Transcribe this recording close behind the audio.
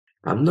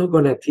I'm not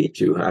going to teach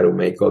you how to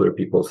make other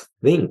people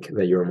think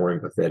that you're more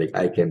empathetic.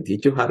 I can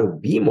teach you how to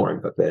be more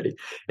empathetic.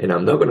 And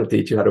I'm not going to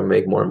teach you how to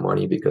make more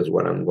money, because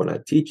what I'm going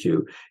to teach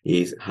you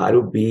is how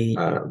to be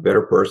a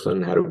better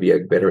person, how to be a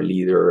better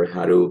leader,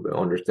 how to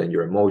understand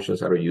your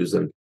emotions, how to use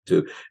them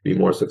to be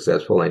more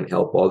successful and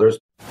help others.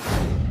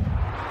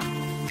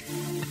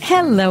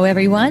 Hello,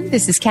 everyone.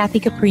 This is Kathy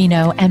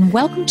Caprino, and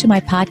welcome to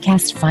my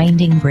podcast,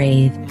 Finding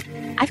Brave.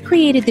 I've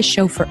created this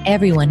show for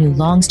everyone who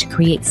longs to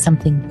create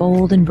something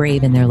bold and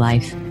brave in their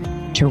life,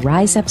 to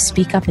rise up,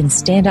 speak up, and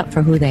stand up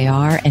for who they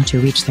are, and to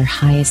reach their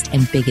highest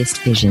and biggest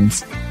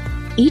visions.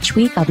 Each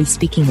week, I'll be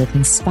speaking with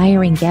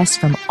inspiring guests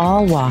from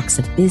all walks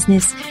of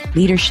business,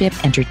 leadership,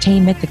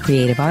 entertainment, the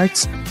creative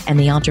arts, and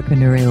the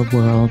entrepreneurial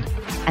world.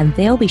 And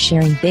they'll be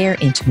sharing their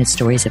intimate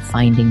stories of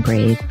finding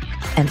brave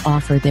and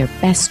offer their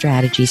best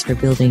strategies for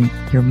building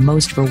your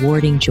most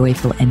rewarding,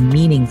 joyful, and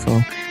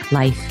meaningful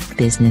life,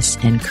 business,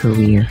 and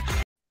career.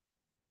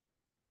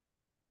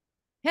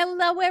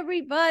 Hello,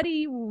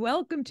 everybody.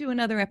 Welcome to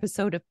another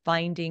episode of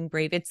Finding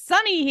Brave. It's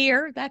sunny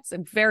here. That's a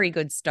very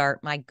good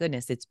start. My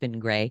goodness, it's been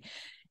gray.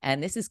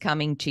 And this is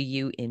coming to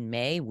you in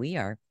May. We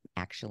are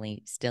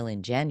actually still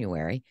in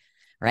January,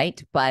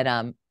 right?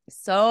 But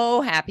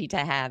so happy to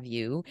have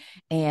you,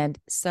 and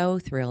so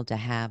thrilled to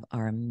have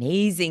our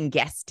amazing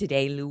guest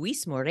today,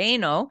 Luis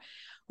Moreno,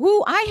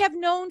 who I have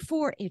known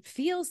for, it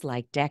feels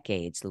like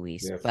decades,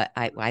 Luis, Yes. but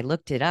I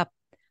looked it up.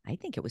 I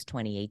think it was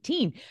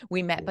 2018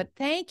 we met, but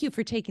thank you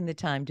for taking the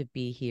time to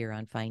be here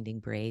on Finding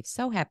Brave.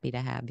 So happy to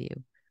have you.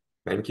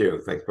 Thank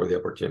you. Thanks for the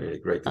opportunity.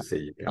 Great to see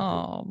you, Kathy.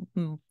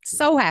 Oh,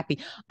 so happy.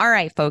 All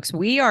right, folks,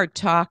 we are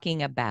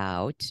talking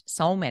about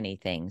so many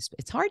things.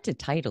 It's hard to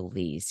title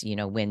these,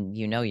 when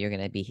you're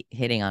going to be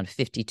hitting on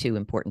 52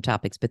 important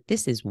topics, but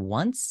this is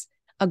once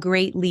a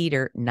great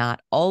leader,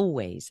 not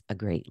always a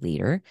great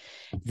leader,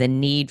 the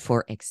need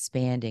for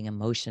expanding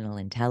emotional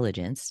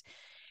intelligence,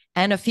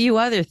 and a few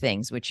other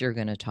things which you're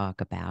going to talk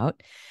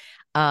about.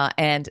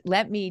 And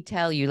let me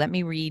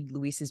read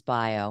Luis's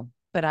bio.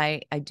 But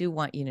I do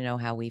want you to know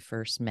how we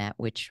first met,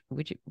 which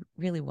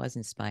really was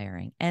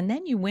inspiring. And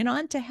then you went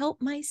on to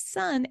help my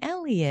son,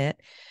 Elliot,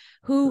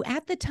 who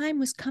at the time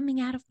was coming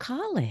out of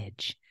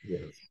college.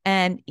 Yes.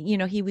 And,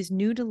 he was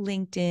new to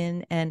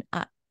LinkedIn. And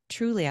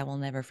truly, I will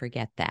never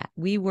forget that.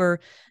 We were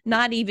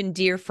not even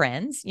dear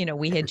friends.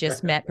 We had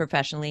just met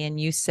professionally. And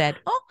you said,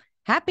 oh,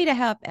 happy to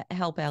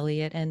help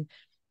Elliot. And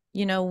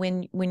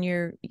when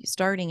you're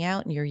starting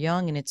out and you're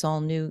young and it's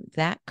all new,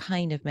 that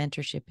kind of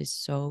mentorship is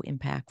so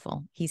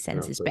impactful. He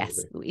sends his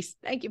best, Luis.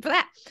 Thank you for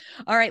that.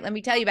 All right, let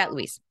me tell you about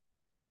Luis.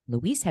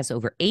 Luis has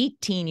over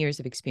 18 years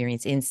of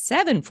experience in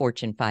 7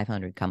 Fortune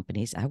 500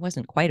 companies. I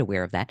wasn't quite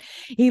aware of that.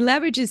 He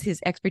leverages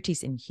his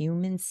expertise in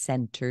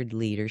human-centered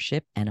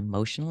leadership and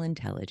emotional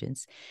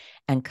intelligence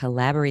and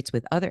collaborates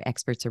with other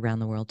experts around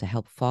the world to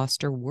help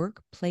foster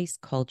workplace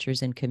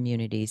cultures and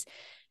communities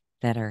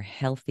that are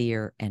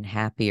healthier and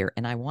happier.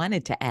 And I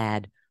wanted to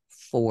add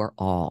for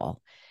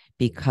all,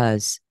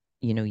 because,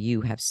 you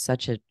have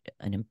such an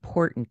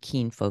important,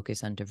 keen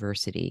focus on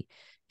diversity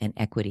and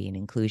equity and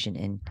inclusion.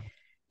 And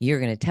you're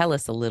going to tell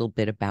us a little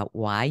bit about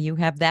why you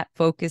have that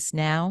focus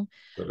now.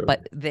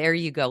 But there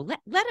you go.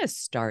 Let us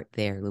start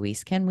there,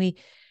 Luis. Can we?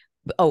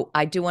 Oh,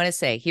 I do want to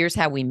say, here's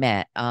how we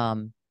met. I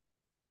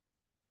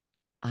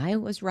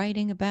was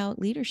writing about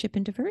leadership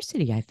and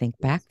diversity, I think,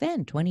 back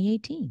then,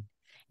 2018.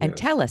 And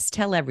Yes.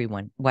 tell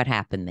everyone what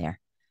happened there.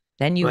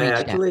 Then you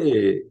reached out.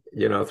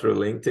 Through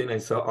LinkedIn, I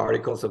saw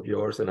articles of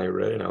yours and I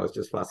read it and I was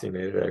just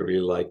fascinated. I really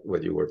liked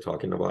what you were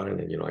talking about. And,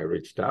 I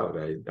reached out.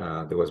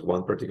 There was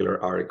one particular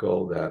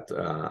article that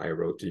I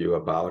wrote to you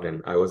about,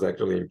 and I was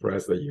actually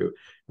impressed that you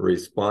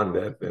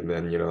responded. And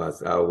then,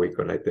 that's how we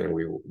connected and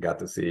we got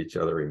to see each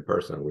other in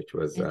person, which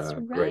was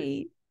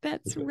great.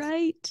 That's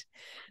right.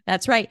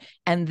 That's right.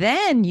 And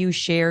then you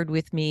shared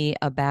with me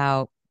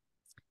about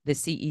the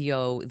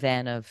CEO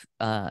then of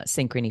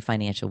Synchrony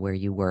Financial, where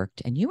you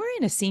worked, and you were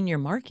in a senior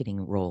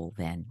marketing role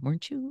then,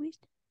 weren't you, Luis?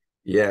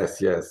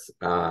 Yes. Yeah,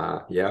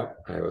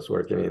 I was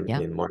working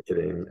in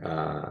marketing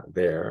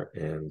there.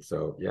 And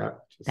so,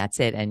 that's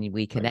it. And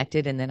we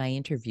connected, and then I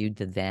interviewed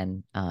the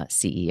then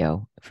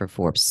CEO for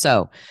Forbes.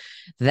 So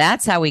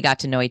that's how we got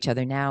to know each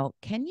other. Now,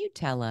 can you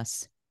tell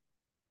us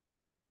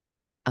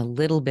a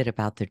little bit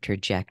about the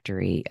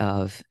trajectory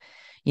of,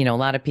 a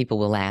lot of people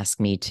will ask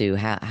me too,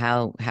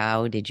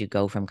 how did you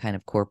go from kind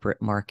of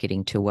corporate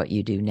marketing to what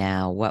you do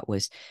now?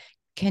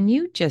 Can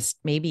you just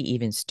maybe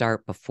even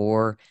start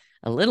before,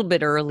 a little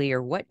bit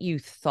earlier, what you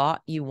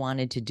thought you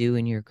wanted to do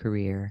in your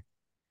career,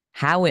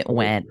 how it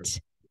went,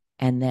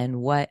 and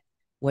then what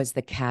was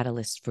the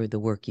catalyst for the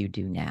work you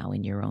do now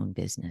in your own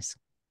business?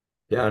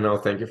 Yeah, no,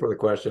 thank you for the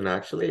question.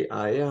 Actually,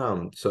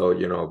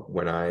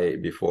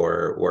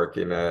 before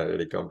working at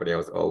a company, I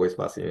was always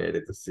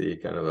fascinated to see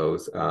kind of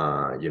those,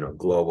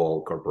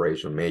 global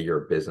corporation,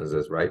 major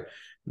businesses, right?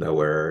 That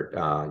were,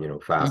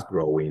 fast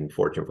growing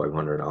Fortune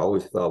 500. I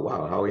always thought,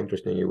 wow, how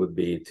interesting it would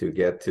be to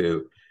get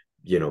to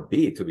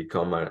be to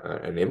become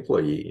an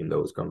employee in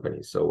those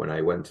companies. So when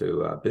I went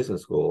to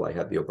business school, I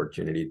had the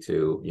opportunity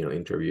to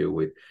interview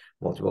with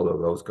multiple of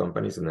those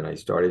companies, and then I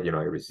started.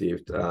 I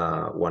received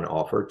one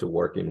offer to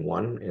work in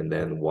one, and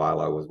then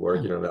while I was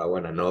working on that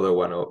one, another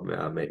one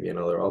made me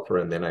another offer,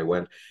 and then I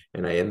went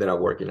and I ended up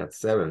working at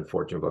 7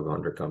 Fortune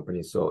 500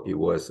 companies. So it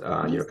was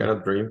kind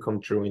of dream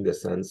come true in the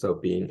sense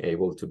of being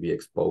able to be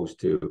exposed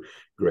to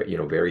great,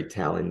 very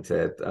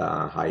talented,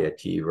 high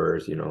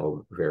achievers,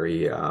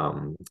 very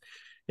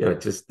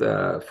just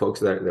folks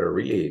that are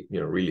really,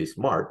 really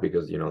smart,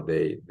 because,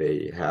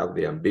 they have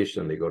the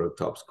ambition, they go to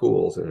top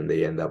schools, and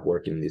they end up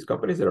working in these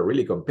companies that are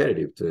really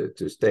competitive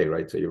to stay,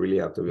 right? So you really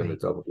have to be on the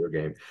top of your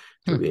game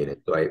to be in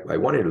it. So I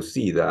wanted to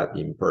see that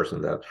in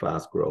person, that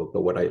fast growth.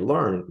 But what I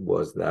learned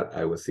was that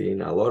I was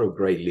seeing a lot of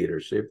great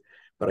leadership,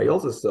 but I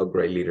also saw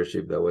great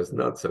leadership that was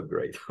not so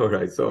great, or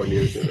I saw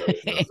leadership that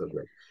was not so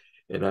great.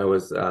 And I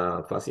was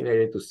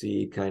fascinated to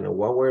see kind of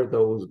what were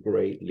those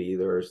great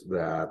leaders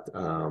that,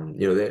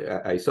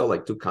 I saw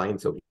like two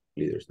kinds of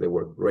leaders. They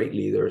were great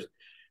leaders,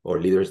 or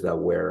leaders that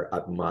were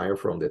admired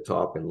from the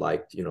top and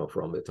liked,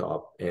 from the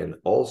top, and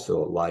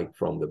also liked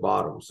from the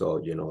bottom. So,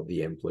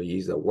 the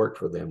employees that worked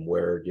for them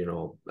were,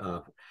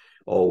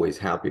 always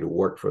happy to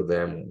work for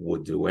them,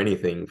 would do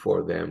anything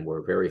for them,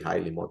 were very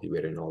highly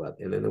motivated and all that.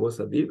 And then there was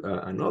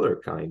another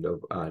kind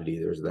of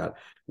leaders that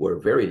were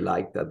very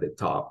liked at the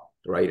top,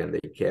 right? And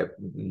they kept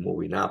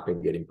moving up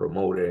and getting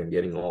promoted and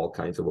getting all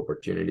kinds of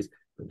opportunities.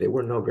 But they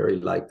were not very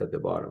liked at the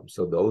bottom.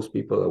 So those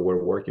people that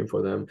were working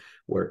for them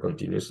were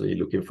continuously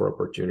looking for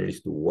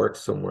opportunities to work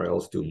somewhere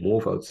else, to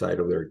move outside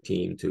of their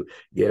team, to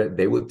get it.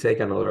 They would take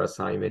another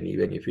assignment,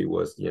 even if it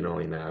was, in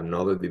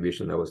another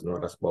division that was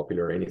not as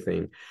popular or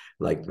anything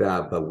like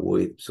that, but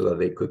so that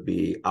they could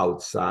be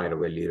outside of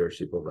the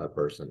leadership of that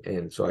person.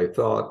 And so I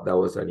thought that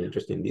was an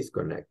interesting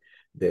disconnect.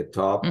 The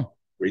top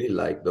really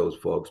liked those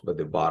folks, but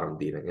the bottom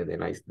didn't. And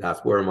then that's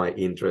where my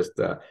interest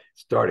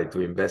started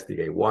to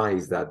investigate why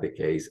is that the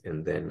case.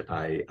 And then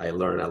I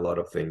learned a lot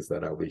of things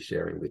that I'll be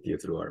sharing with you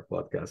through our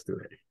podcast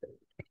today.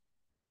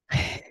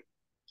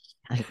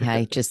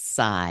 I just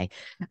sigh.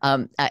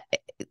 And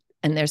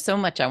there's so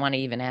much I want to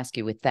even ask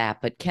you with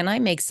that, but can I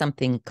make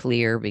something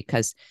clear?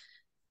 Because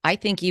I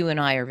think you and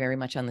I are very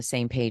much on the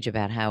same page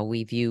about how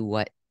we view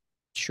what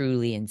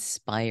truly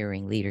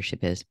inspiring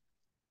leadership is.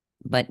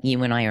 But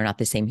you and I are not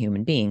the same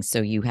human beings,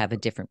 so you have a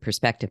different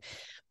perspective.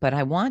 But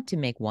I want to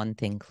make one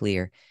thing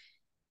clear.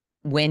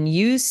 When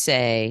you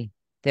say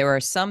there are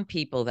some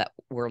people that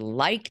were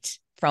liked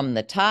from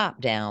the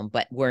top down,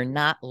 but were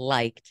not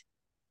liked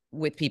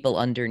with people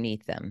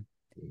underneath them,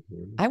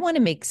 I want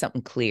to make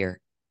something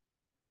clear,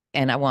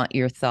 and I want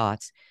your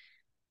thoughts.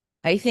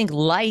 I think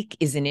like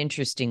is an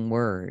interesting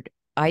word.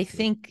 I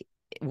think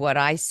what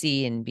I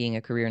see in being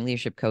a career and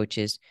leadership coach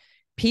is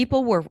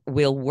people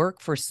will work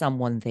for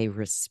someone they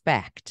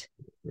respect,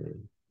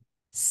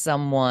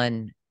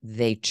 someone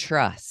they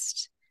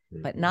trust,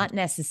 but not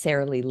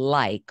necessarily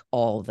like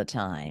all the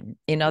time.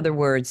 In other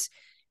words,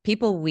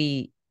 people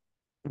we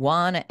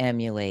want to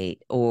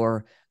emulate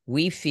or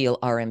we feel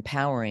are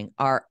empowering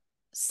are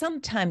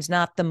sometimes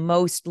not the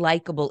most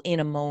likable in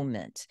a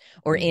moment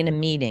or in a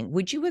meeting.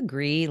 Would you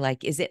agree?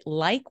 Like, is it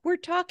like we're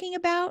talking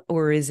about,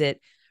 or is it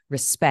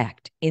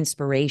respect,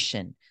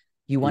 inspiration?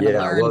 You want to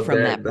learn from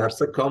that person.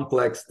 That's a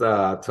complex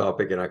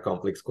topic and a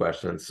complex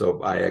question.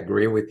 So I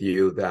agree with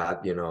you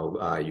that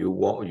you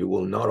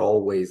will not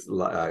always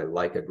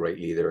like a great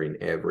leader in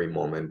every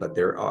moment, but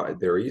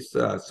there is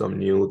some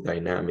new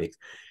dynamics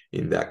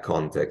in that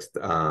context.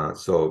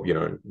 So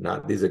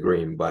not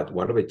disagreeing, but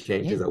one of the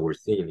changes that we're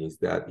seeing is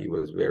that it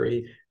was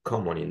very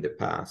common in the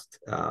past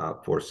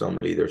for some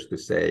leaders to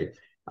say,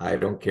 I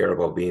don't care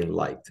about being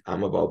liked.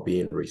 I'm about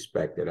being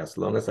respected. As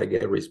long as I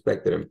get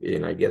respected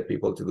and I get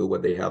people to do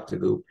what they have to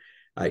do,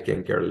 I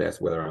can care less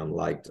whether I'm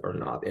liked or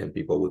not. And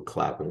people would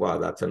clap and, wow,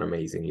 that's an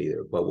amazing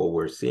leader. But what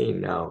we're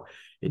seeing now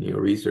in new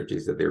research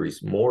is that there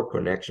is more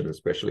connection,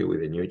 especially with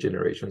the new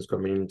generations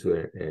coming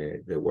into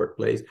the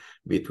workplace,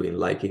 between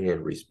liking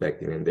and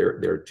respecting. And there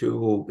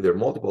are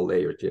multiple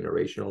layers,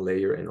 generational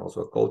layer and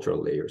also a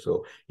cultural layer.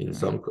 So in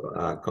some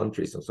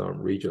countries and some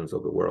regions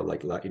of the world,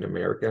 like Latin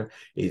America,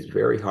 it's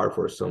very hard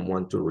for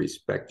someone to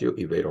respect you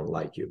if they don't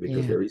like you,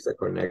 because there is a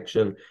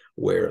connection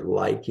where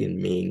liking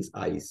means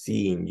I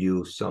see in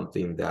you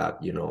something that,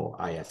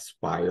 I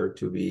aspire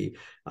to be.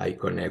 I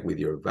connect with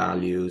your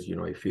values.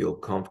 I feel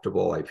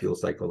comfortable. I feel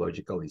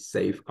psychologically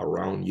safe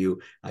around you.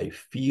 I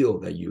feel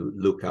that you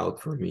look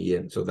out for me.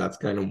 And so that's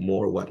kind of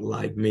more what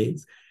like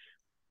means,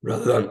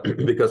 rather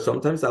than because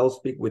sometimes I'll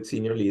speak with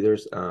senior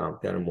leaders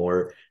kind of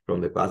more from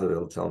the past that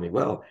they'll tell me,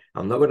 well,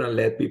 I'm not going to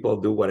let people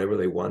do whatever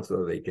they want so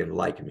that they can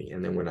like me.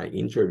 And then when I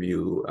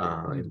interview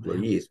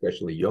employees,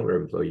 especially younger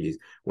employees,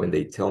 when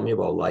they tell me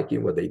about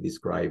liking, what they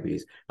describe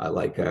is, I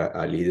like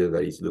a leader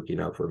that is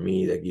looking out for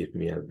me, that gives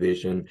me a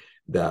vision,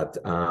 that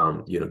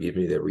give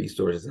me the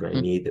resources that I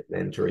need, the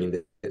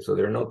mentoring. So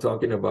they're not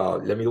talking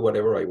about let me do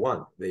whatever I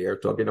want. They are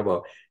talking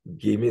about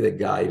give me the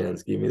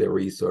guidance, give me the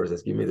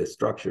resources, give me the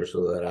structure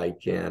so that I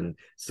can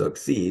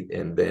succeed,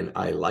 and then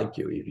I like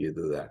you if you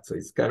do that. So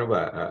it's kind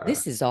of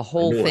This is a a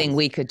whole thing nuance.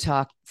 we could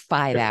talk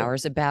 5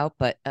 hours about,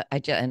 but I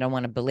don't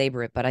want to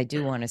belabor it, but I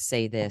do want to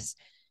say this.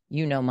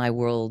 My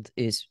world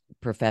is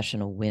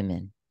professional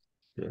women.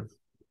 Yes.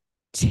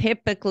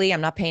 Typically,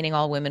 I'm not painting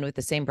all women with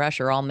the same brush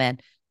or all men.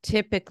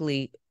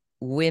 Typically,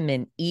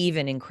 women,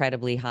 even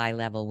incredibly high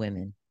level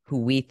women who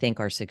we think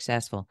are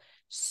successful,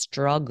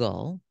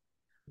 struggle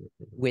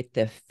with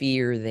the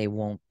fear they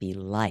won't be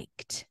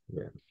liked.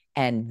 Yeah.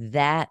 And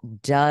that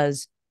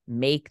does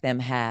make them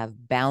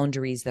have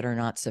boundaries that are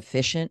not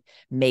sufficient,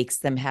 makes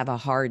them have a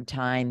hard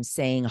time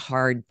saying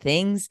hard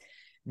things,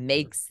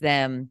 makes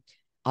them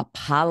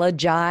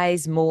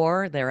apologize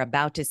more. They're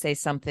about to say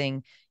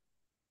something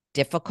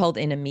difficult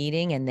in a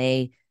meeting and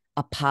they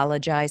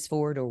apologize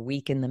for it or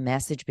weaken the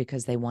message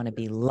because they want to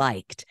be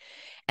liked.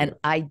 And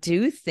I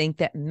do think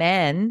that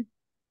men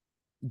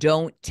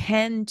don't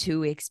tend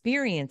to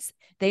experience,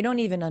 they don't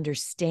even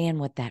understand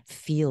what that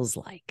feels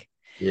like.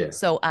 Yeah.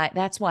 So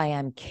that's why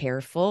I'm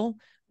careful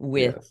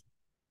with,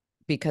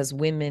 because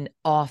women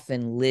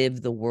often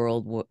live the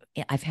world.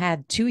 I've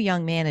had 2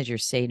 young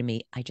managers say to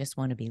me, I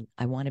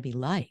want to be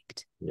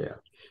liked. Yeah.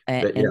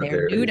 And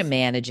they're new to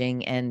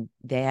managing and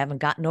they haven't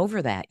gotten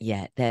over that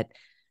yet, that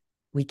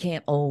we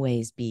can't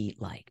always be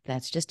liked.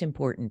 That's just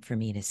important for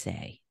me to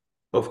say.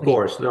 Of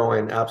course, no,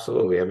 and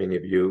absolutely. I mean,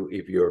 if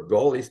your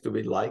goal is to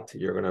be liked,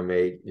 you're gonna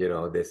make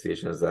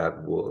decisions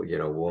that will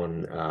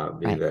won't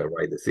be the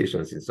right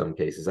decisions in some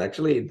cases.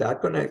 Actually,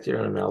 that connection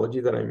analogy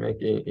that I'm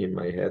making in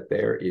my head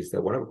there is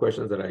that one of the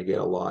questions that I get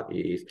a lot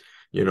is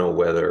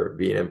whether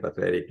being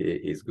empathetic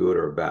is good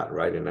or bad,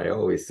 right? And I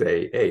always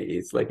say, hey,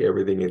 it's like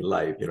everything in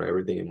life,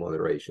 everything in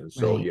moderation.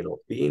 So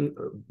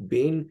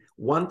being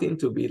wanting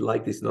to be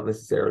liked is not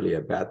necessarily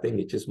a bad thing.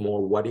 It's just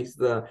more what is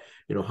the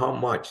how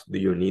much do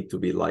you need to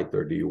be liked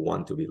or do you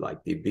want to be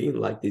liked? If being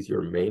liked is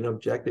your main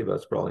objective,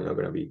 that's probably not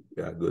going to be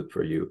good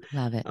for you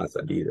as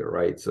a leader,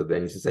 right? So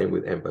then it's the same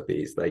with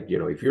empathy. It's like,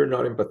 if you're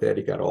not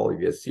empathetic at all, if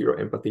you have zero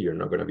empathy, you're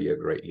not going to be a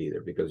great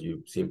leader because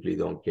you simply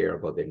don't care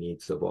about the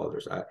needs of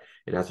others.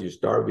 And as you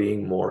start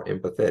being more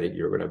empathetic,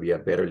 you're going to be a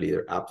better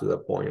leader up to the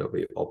point of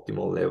the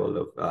optimal level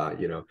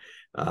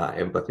of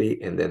empathy.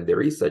 And then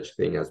there is such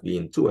thing as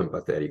being too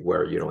empathetic,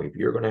 where, if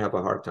you're going to have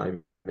a hard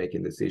time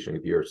making decisions,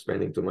 if you're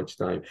spending too much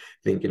time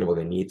thinking about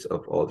the needs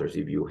of others,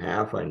 if you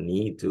have a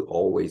need to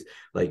always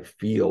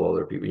feel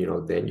other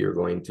people, then you're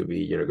going to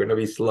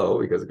be slow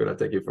because it's going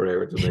to take you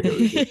forever to make a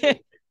decision.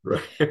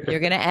 Right.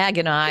 You're going to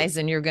agonize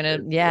and you're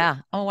going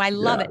to, Oh, I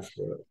love it.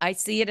 I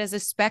see it as a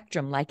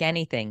spectrum, like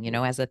anything.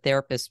 As a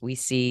therapist, we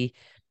see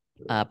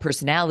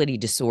personality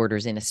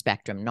disorders in a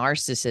spectrum.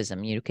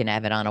 Narcissism, you can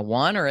have it on a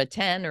 1 or a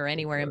 10 or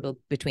anywhere in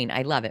between.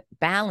 I love it.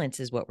 Balance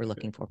is what we're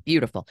looking for.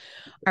 Beautiful.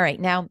 All right.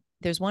 Now,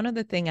 there's one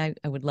other thing I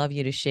would love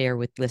you to share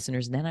with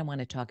listeners. And then I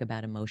want to talk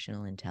about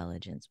emotional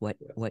intelligence, what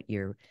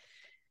you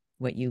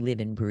live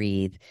and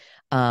breathe,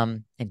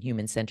 and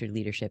human-centered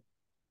leadership.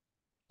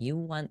 You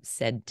once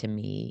said to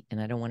me,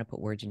 and I don't want to put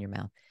words in your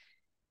mouth,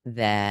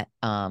 that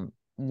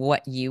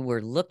what you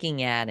were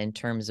looking at in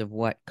terms of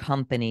what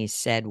companies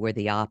said were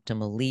the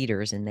optimal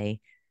leaders, and they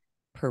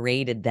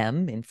paraded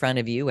them in front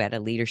of you at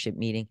a leadership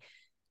meeting.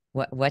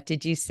 What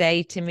did you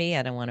say to me?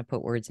 I don't want to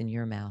put words in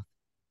your mouth.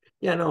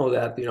 Yeah, no,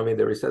 that, I mean,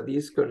 there is a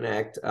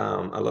disconnect.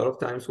 A lot of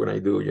times when I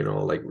do,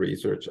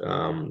 research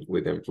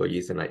with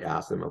employees and I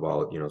ask them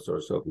about,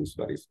 source of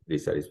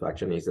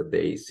dissatisfaction, is that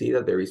they see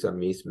that there is a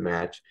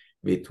mismatch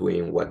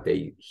between what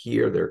they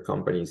hear their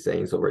company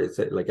saying. So where it's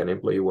like an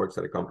employee works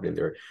at a company and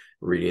they're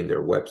reading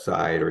their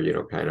website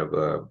or, kind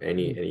of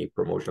any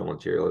promotional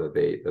material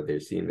that they're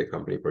seeing the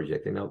company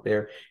projecting out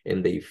there.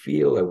 And they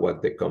feel that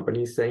what the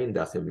company is saying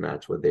doesn't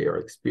match what they are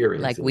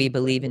experiencing. Like we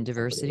believe in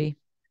diversity.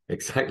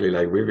 Exactly,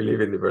 like we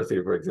believe in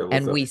diversity, for example.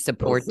 And we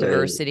support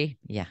diversity.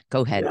 Yeah,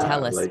 go ahead.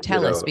 Tell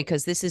us,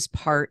 because this is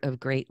part of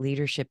great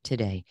leadership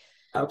today.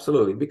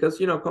 Absolutely, because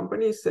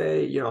companies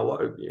say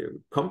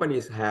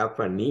companies have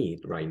a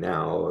need right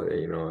now,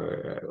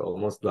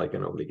 almost like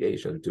an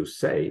obligation to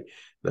say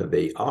that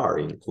they are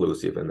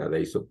inclusive and that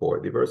they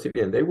support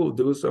diversity, and they will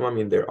do some. I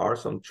mean, there are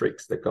some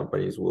tricks that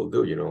companies will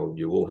do.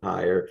 You will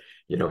hire,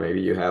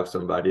 maybe you have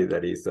somebody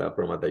that is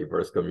from a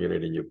diverse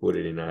community, and you put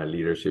it in a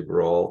leadership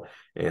role,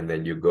 and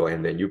then you go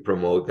and then you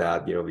promote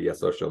that, via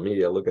social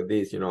media. Look at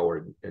this,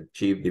 our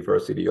chief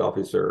diversity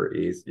officer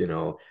is,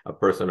 a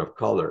person of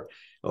color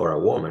or a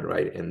woman,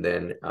 right? And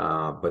then,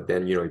 but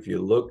then, if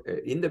you look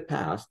in the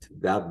past,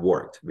 that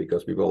worked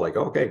because people are like,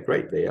 okay,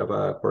 great, they have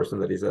a person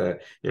that is a,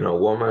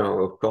 woman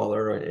of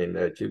color and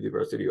a chief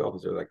diversity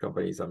officer. That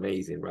company is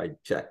amazing, right?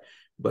 Check.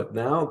 But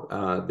now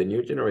the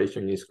new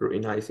generation is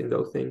scrutinizing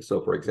those things.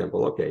 So, for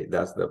example, okay,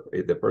 that's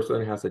the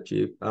person has a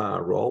chief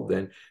role,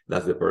 then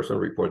that's the person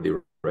report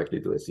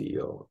directly to the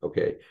CEO.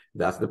 Okay,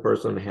 that's the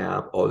person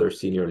have other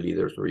senior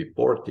leaders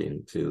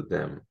reporting to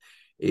them.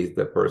 Is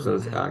the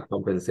person's Wow.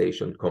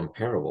 compensation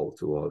comparable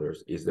to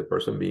others? Is the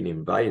person being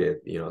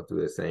invited, to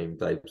the same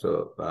types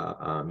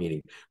of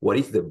meeting? What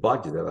is the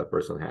budget that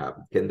person have?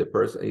 Can the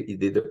person,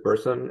 did the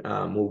person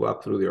move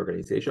up through the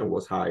organization,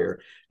 was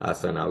hired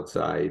as an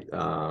outside,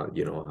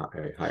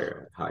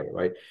 hire,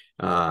 right?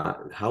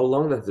 How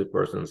long does the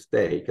person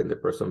stay? Can the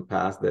person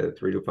pass the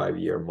 3 to 5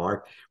 year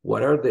mark?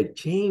 What are the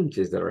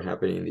changes that are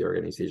happening in the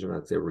organization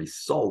as a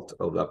result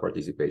of that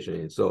participation?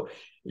 And so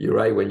you're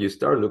right. When you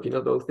start looking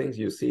at those things,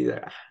 you see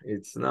that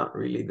it's not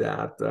really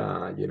that,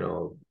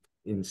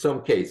 in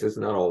some cases,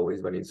 not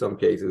always, but in some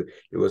cases,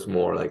 it was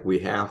more like we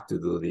have to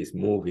do this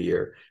move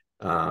here.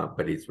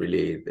 But it's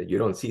really, you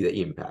don't see the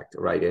impact,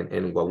 right?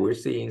 And what we're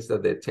seeing is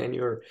that the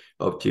tenure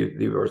of chief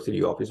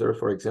diversity officer,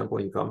 for example,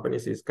 in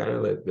companies is kind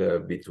of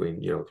like between,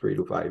 3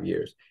 to 5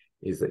 years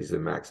is the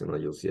maximum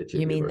that you'll see a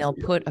chief You mean they'll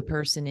diversity put a officer.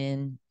 person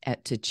in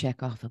to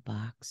check off a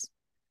box?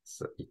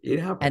 So it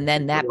happens. And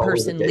then It's not that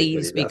always the person case, but leaves it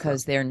does happen.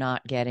 because they're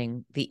not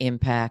getting the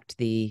impact,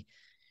 the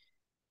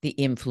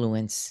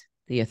influence,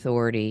 the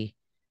authority,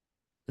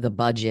 the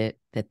budget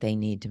that they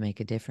need to make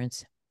a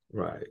difference.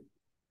 Right.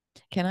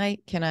 Can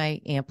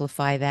I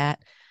amplify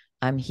that?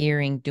 I'm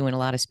doing a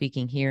lot of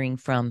speaking, hearing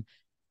from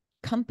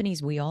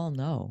companies we all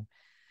know,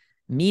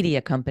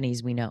 media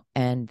companies we know,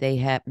 and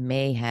they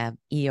may have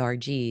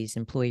ERGs,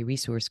 employee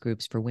resource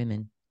groups for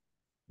women.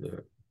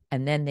 Yeah.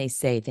 And then they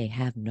say they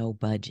have no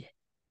budget.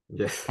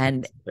 Yes.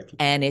 And Exactly.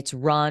 and it's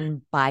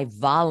run by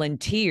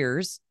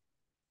volunteers,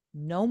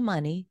 no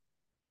money,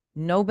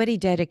 nobody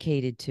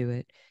dedicated to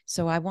it.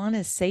 So I want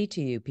to say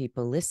to you,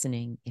 people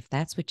listening, if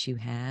that's what you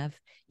have,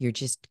 you're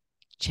just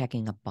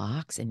checking a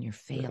box and you're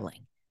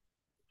failing.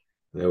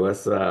 There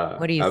was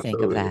What do you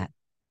think of absolutely that?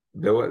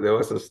 there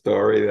was a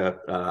story that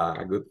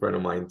a good friend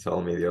of mine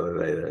told me the other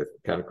day that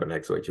kind of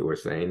connects what you were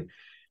saying.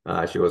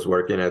 She was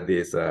working at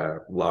this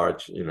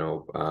large,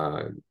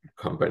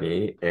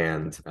 company,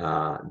 and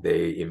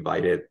they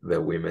invited the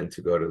women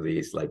to go to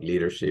this like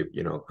leadership,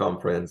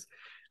 conference.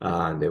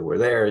 They were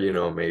there,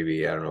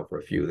 maybe, I don't know, for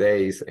a few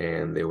days,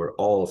 and they were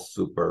all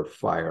super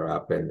fired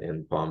up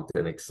and pumped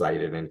and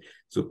excited and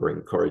super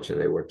encouraged. And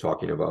they were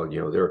talking about,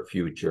 their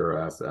future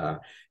as,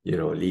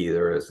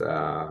 leaders,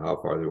 how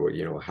far they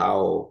were,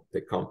 how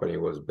the company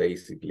was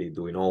basically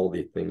doing all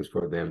the things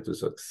for them to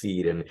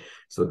succeed. And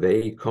so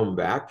they come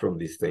back from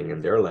this thing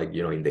and they're like,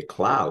 in the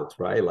clouds,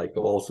 right? Like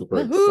all super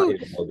Woohoo!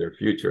 excited about their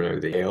future and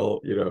everything. They all,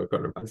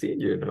 kind of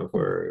seeing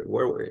for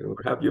where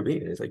have you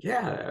been? And it's like,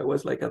 yeah, I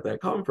was like at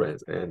that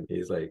conference. And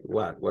he's like,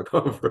 what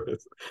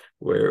conference?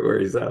 Where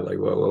is that? Like,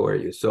 where were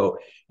you? So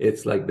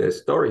it's like the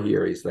story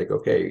here is like,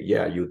 okay,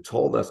 yeah, you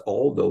told us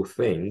all those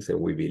things and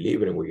we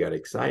believe it and we got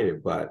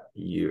excited, but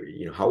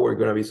how we're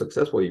going to be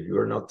successful if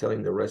you're not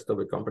telling the rest of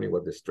the company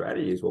what the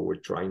strategy is, what we're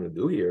trying to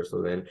do here.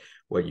 So then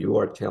what you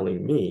are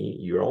telling me,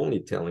 you're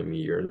only telling me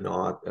you're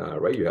not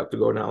right. You have to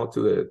go now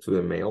to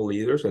the male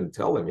leaders and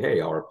tell them,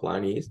 hey, our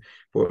plan is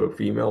for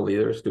female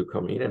leaders to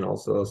come in and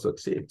also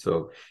succeed.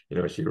 So,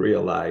 she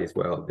realized,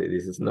 well,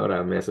 this is not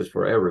a message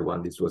for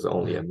everyone. This was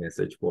only a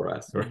message for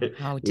us, right?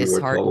 How We were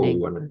told what we disheartening.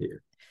 wanted to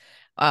hear.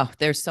 Oh,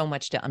 there's so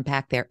much to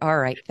unpack there. All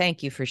right.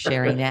 Thank you for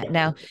sharing that.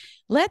 Now,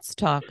 let's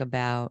talk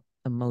about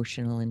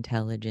emotional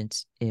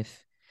intelligence,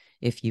 if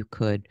you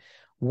could.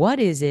 What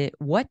is it?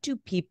 What do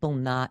people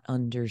not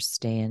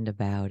understand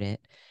about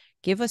it?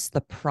 Give us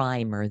the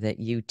primer that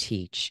you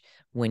teach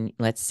when,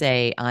 let's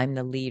say, I'm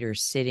the leader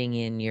sitting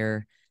in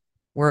your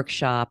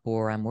workshop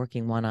or I'm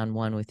working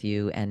one-on-one with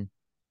you, and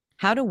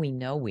how do we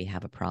know we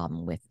have a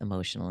problem with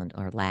emotional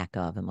or lack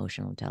of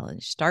emotional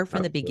intelligence? Start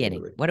from the beginning.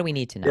 Absolutely. What do we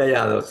need to know?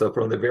 Yeah. So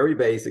from the very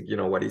basic,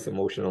 what is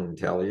emotional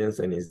intelligence?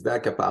 And is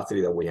that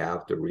capacity that we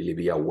have to really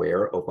be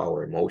aware of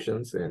our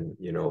emotions and,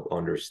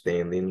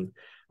 understanding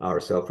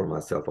ourselves from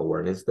a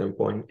self-awareness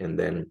standpoint, and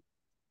then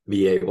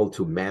be able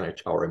to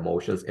manage our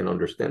emotions and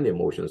understand the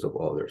emotions of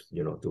others,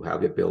 to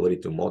have the ability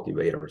to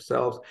motivate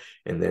ourselves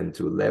and then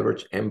to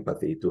leverage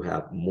empathy to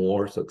have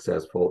more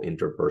successful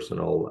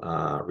interpersonal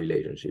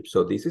relationships.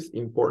 So this is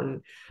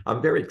important.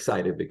 I'm very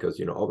excited because,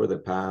 over the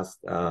past,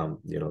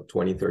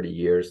 20, 30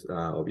 years,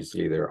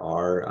 obviously there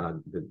are,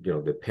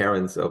 the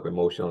parents of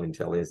emotional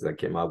intelligence that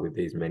came up with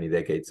this many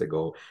decades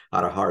ago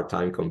had a hard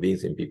time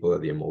convincing people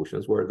that the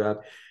emotions were that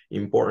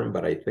important.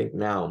 But I think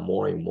now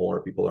more and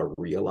more people are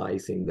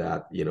realizing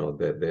that,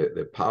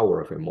 the power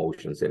of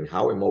emotions and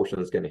how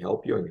emotions can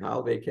help you and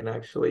how they can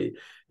actually,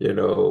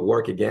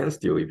 work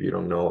against you if you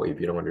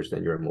don't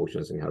understand your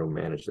emotions and how to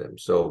manage them.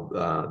 So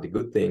the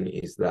good thing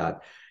is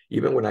that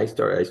even when I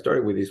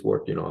started with this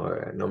work,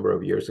 a number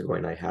of years ago,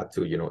 and I had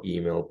to,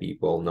 email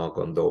people, knock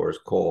on doors,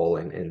 call,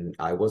 and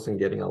I wasn't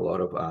getting a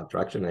lot of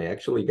traction. I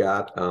actually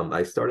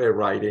I started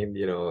writing,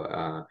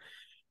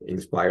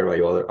 inspired by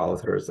other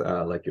authors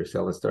like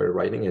yourself, and started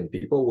writing, and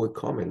people would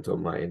comment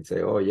on mine and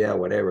say, oh yeah,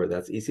 whatever,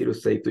 that's easy to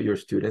say to your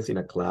students in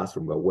a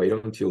classroom, but wait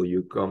until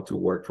you come to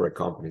work for a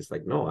company. It's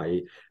like, no,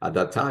 at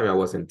that time I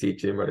wasn't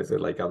teaching, but I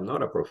said, like, I'm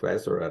not a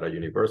professor at a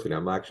university.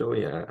 I'm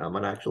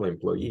an actual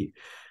employee.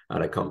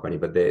 at a company.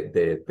 But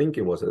the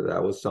thinking was that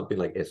that was something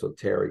like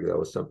esoteric. That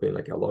was something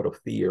like a lot of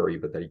theory,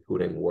 but that it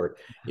couldn't work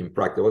in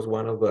practice. It was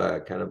one of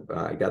the kind of,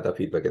 I got that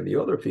feedback. And the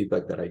other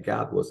feedback that I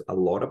got was a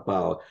lot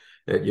about,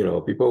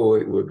 people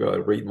would go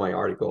read my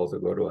articles or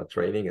go to a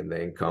training and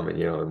then come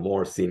and,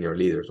 more senior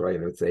leaders, right?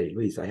 And would say,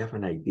 Luis, I have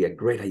an idea,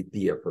 great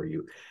idea for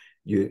you.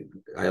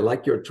 I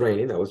like your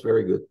training, that was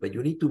very good, but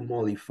you need to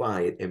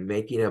modify it and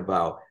make it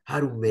about how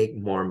to make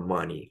more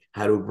money,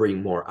 how to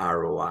bring more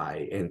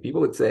ROI. And people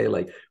would say,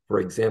 like,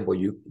 for example,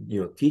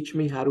 teach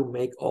me how to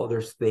make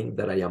others think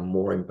that I am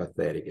more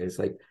empathetic. And it's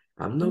like,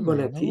 I'm not going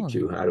to teach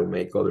you how to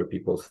make other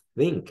people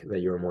think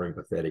that you're more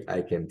empathetic.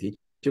 I can teach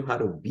you how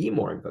to be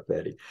more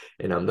empathetic.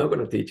 And I'm not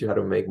going to teach you how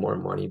to make more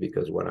money,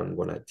 because what I'm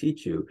going to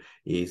teach you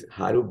is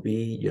how to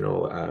be,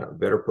 a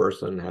better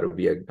person, how to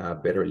be a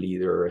better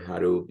leader, how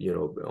to,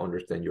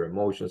 understand your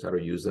emotions, how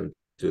to use them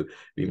to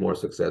be more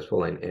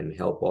successful and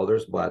help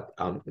others. But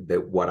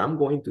what I'm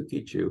going to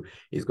teach you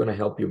is going to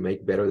help you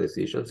make better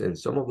decisions. And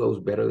some of those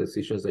better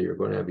decisions that you're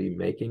going to be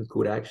making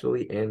could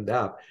actually end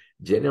up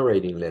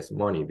generating less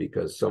money,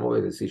 because some of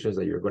the decisions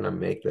that you're going to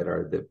make that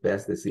are the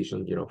best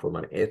decisions, from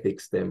an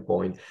ethics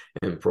standpoint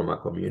and from a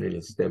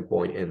community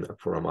standpoint and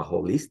from a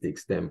holistic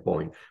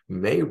standpoint,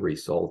 may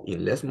result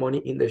in less money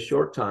in the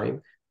short time,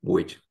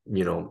 which,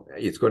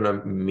 it's going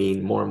to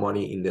mean more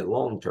money in the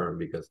long term,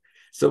 because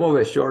some of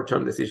the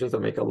short-term decisions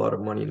that make a lot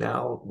of money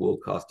now will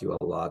cost you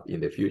a lot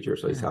in the future.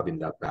 So it's having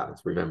that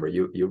balance. Remember,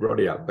 you brought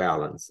it up,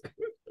 balance.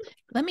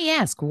 Let me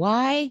ask,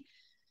 why?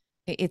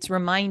 It's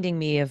reminding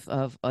me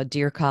of a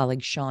dear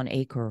colleague, Sean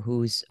Aker,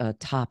 who's a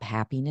top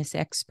happiness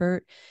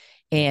expert.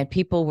 And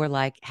people were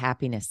like,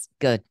 happiness,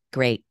 good,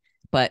 great.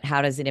 But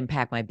how does it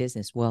impact my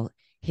business? Well,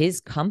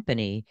 his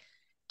company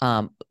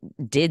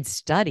did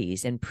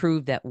studies and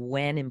proved that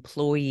when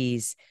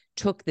employees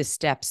took the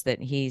steps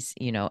that he's,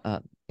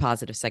 a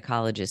positive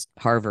psychologist,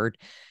 Harvard,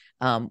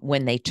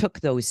 when they took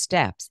those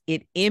steps,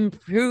 it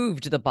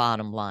improved the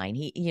bottom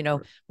line.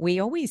 We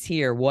always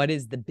hear, what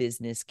is the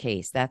business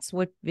case? That's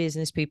what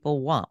business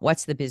people want.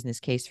 What's the business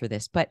case for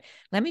this? But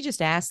let me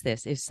just ask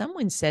this. If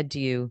someone said to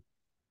you,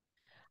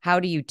 how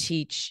do you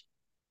teach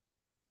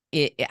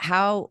it?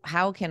 How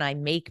can I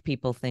make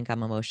people think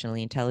I'm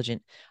emotionally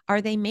intelligent?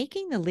 Are they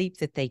making the leap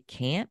that they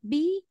can't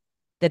be,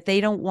 that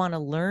they don't want to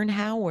learn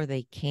how, or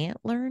they can't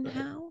learn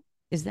how?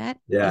 Is that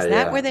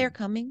where they're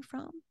coming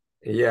from?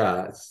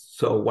 Yeah.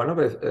 So one of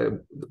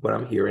the what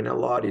I'm hearing a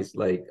lot is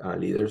like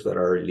leaders that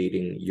are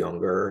leading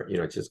younger,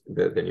 just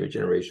the new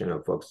generation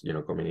of folks,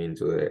 coming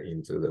into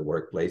the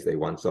workplace. They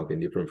want something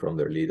different from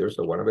their leaders.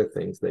 So one of the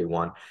things they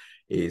want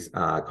is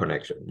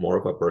connection, more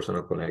of a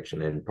personal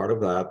connection. And part of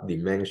that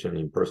dimension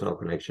in personal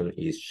connection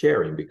is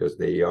sharing, because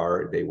they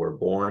were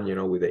born,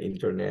 with the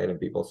internet and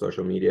people's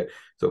social media.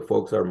 So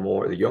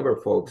the younger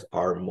folks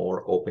are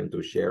more open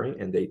to sharing,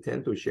 and they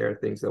tend to share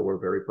things that were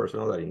very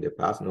personal that in the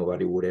past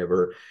nobody would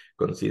ever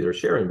consider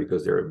sharing,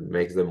 because it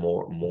makes them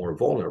more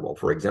vulnerable.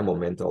 For example,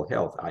 mental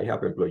health. I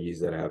have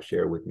employees that have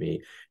shared with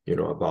me,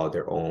 about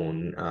their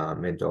own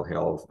mental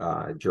health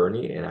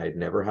journey. And I'd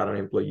never had an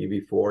employee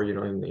before,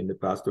 in the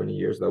past 20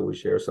 years that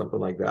would share something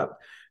like that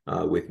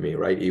with me,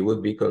 right? It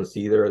would be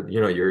considered,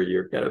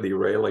 you're kind of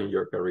derailing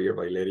your career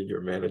by letting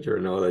your manager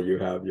know that you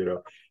have,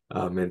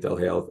 mental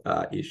health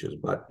issues.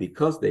 But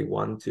because they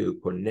want to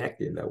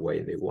connect in that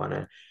way, they want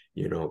to,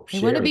 they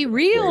want to be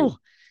real.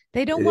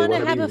 They don't want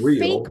to have a real.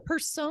 fake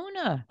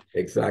persona.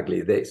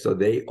 Exactly.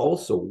 They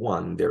also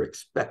want, they're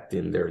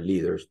expecting their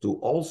leaders to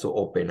also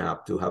open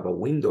up, to have a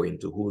window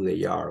into who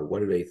they are. What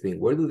do they think?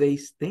 Where do they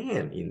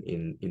stand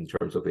in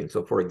terms of things?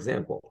 So for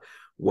example,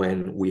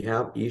 when we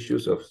have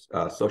issues of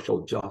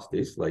social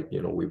justice, like,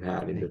 we've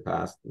had in the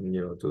past,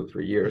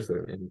 2-3 years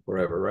and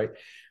forever, right?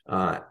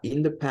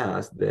 In the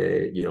past,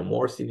 the,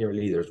 more senior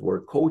leaders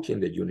were coaching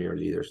the junior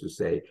leaders to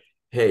say,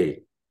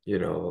 hey,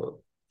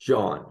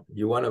 John,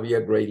 you want to be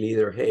a great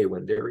leader. Hey,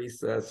 when there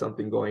is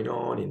something going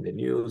on in the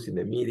news, in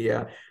the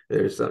media,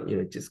 there's some,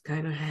 just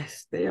kind of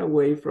stay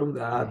away from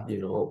that,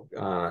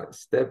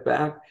 step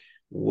back,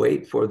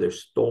 wait for the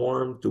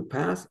storm to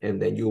pass,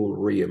 and then you will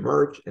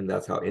reemerge. And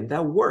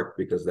that worked,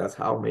 because that's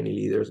how many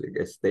leaders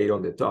stayed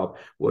on the top,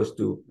 was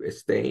to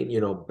staying,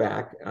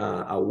 back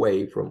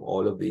away from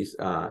all of these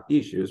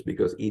issues,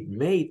 because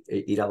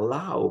it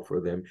allowed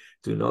for them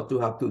to not to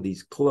have to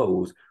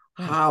disclose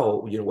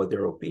how, what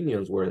their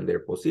opinions were and their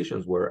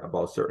positions were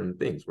about certain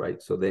things,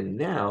 right? So then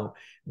now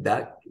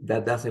that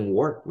doesn't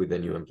work with the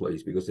new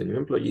employees, because the new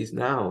employees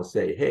now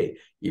say, hey,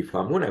 if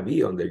I'm going to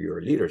be under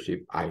your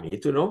leadership, I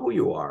need to know who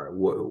you are.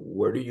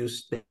 Where do you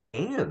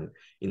stand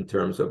in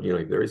terms of,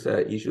 if there is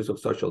issues of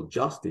social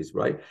justice,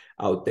 right,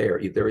 out there,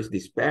 if there is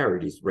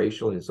disparities,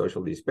 racial and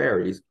social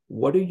disparities,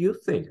 what do you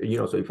think?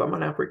 So if I'm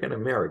an African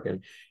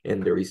American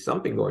and there is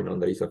something going on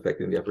that is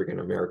affecting the African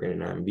American,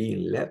 and I'm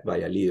being led by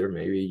a leader,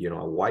 maybe,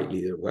 a white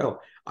leader,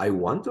 well, I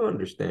want to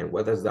understand,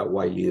 what does that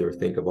white leader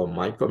think about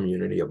my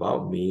community,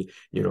 about me?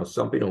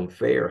 Something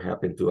unfair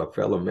happened to a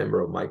fellow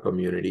member of my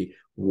community.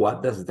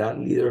 what does that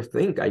leader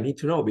think? I need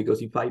to know,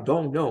 because if I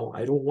don't know,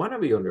 I don't want to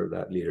be under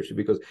that leadership,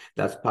 because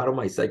that's part of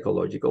my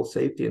psychological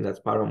safety, and that's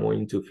part of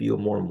wanting to feel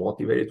more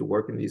motivated to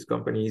work in these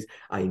companies.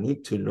 I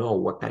need to know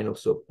what kind of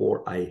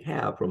support I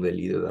have from the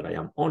leader that I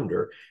am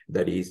under,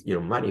 that is,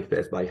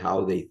 manifest by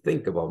how they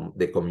think about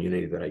the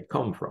community that I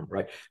come from,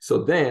 right?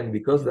 So then,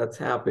 because that's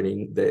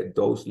happening,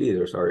 those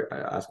leaders are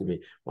asking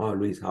me, "Oh,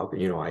 Luis, how can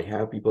I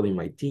have people in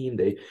my team?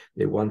 They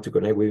want to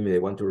connect with me. They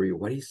want to read.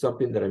 What is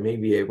something that I may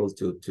be able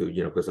to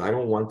because I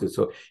don't want to."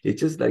 So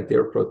it's just like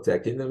they're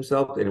protecting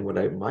themselves. And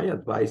my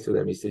advice to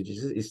them is that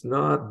it's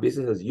not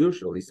business as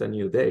usual. It's a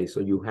new day. So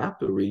you have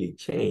to really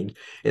change.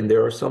 And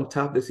there are some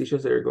tough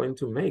decisions that you're going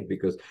to make,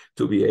 because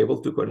to be able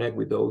to connect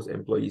with those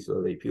employees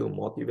so they feel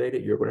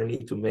motivated, you're going to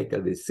need to make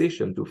a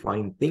decision to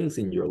find things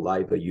in your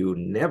life that you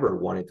never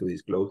wanted to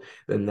disclose.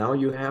 Then now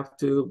you have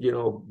to,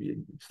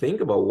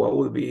 think about what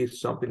would be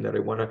something that I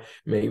want to.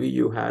 Maybe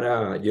you had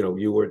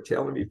you were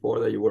telling before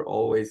that you were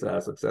always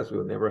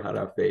successful, never had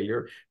a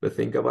failure, but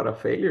think about a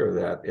failure of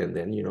that, and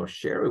then,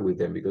 share it with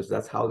them, because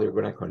that's how they're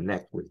going to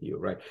connect with you,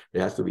 right?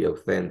 It has to be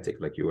authentic,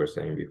 like you were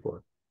saying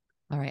before.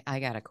 All right, I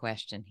got a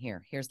question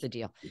here. Here's the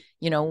deal.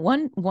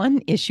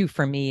 One issue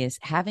for me is,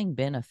 having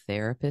been a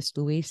therapist,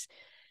 Luis,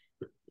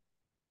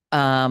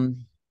 how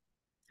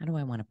do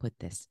I want to put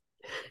this?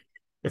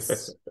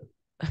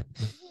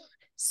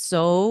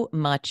 So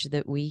much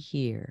that we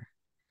hear,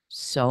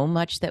 so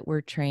much that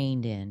we're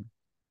trained in,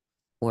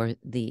 or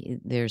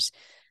there's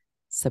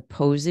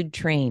supposed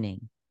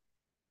training,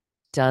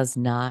 does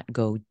not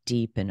go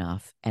deep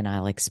enough, and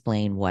I'll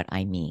explain what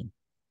I mean.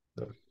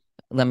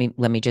 Let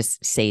me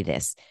just say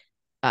this.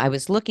 I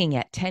was looking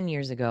at 10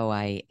 years ago,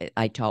 I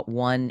taught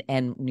one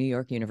and New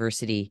York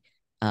University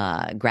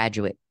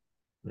graduate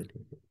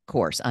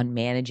course on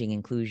managing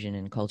inclusion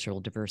and cultural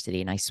diversity.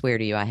 And I swear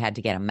to you, I had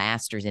to get a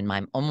master's in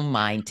my own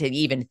mind to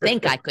even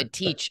think I could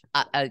teach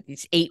a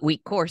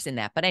 8-week course in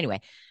that. But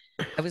anyway,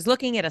 I was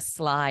looking at a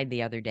slide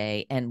the other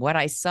day, and what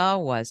I saw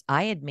was,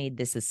 I had made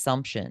this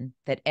assumption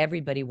that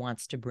everybody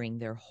wants to bring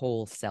their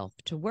whole self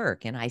to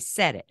work. And I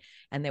said it.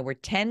 And there were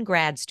 10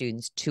 grad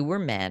students, 2 were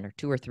men, or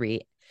 2 or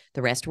 3.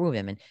 The rest were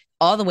women.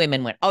 All the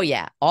women went, "Oh,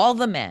 yeah." All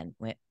the men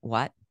went,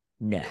 "What?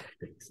 No,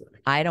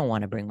 I don't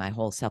want to bring my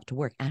whole self to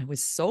work." And I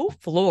was so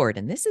floored.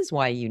 And this is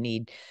why you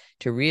need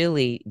to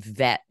really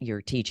vet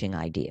your teaching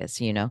ideas.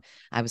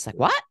 I was like,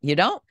 "What? You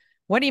don't?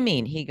 What do you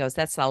mean?" He goes,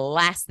 "That's the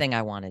last thing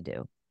I want to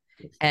do."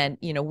 And,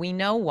 we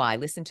know why.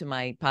 Listen to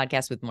my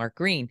podcast with Mark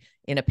Green.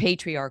 In a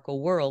patriarchal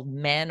world,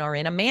 men are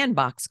in a man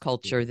box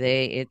culture.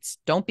 It's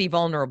don't be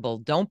vulnerable.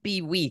 Don't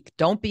be weak.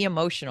 Don't be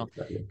emotional.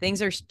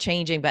 Things are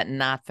changing, but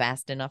not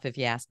fast enough, if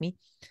you ask me.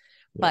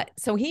 But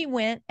so he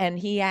went and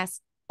he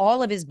asked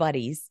all of his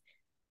buddies,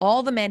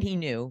 all the men he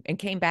knew, and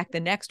came back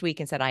the next week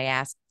and said, "I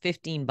asked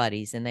 15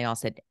 buddies, and they all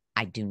said,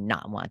 I do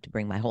not want to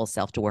bring my whole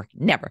self to work.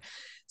 Never."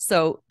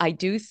 So I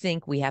do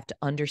think we have to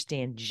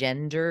understand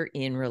gender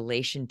in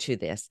relation to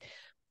this.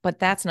 But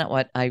that's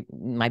not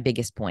my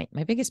biggest point.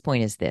 My biggest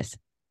point is this.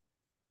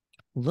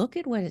 Look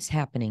at what is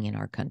happening in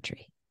our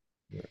country.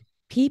 Yeah.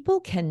 People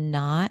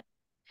cannot,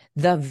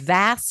 the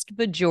vast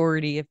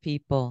majority of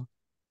people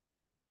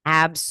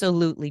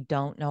absolutely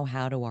don't know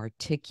how to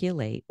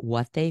articulate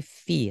what they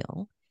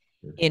feel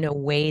in a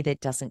way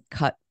that doesn't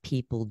cut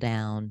people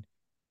down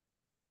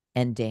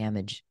and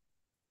damage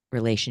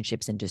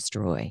relationships and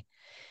destroy.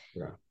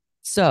 Yeah.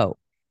 So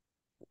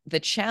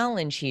the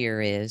challenge here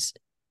is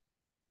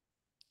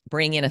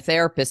bring in a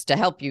therapist to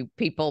help you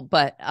people.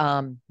 But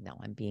no,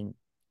 I'm being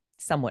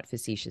somewhat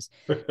facetious.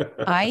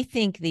 I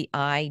think the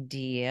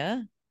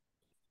idea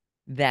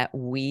that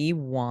we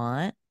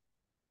want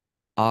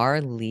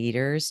our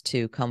leaders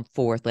to come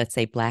forth, let's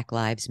say Black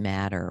Lives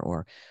Matter,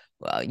 or,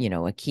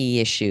 a key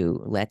issue,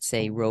 let's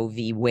say Roe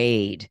v.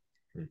 Wade.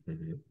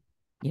 Mm-hmm.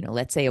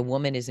 Let's say a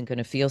woman isn't going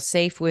to feel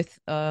safe with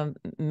a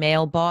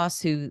male boss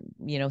who,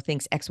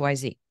 thinks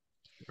XYZ.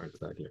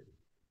 Exactly.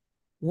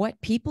 What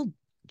people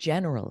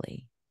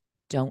generally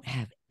don't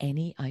have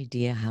any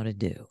idea how to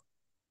do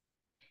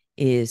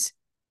is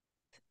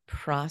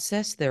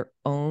process their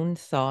own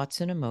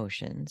thoughts and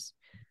emotions,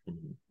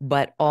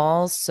 but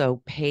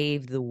also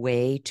pave the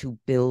way to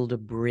build a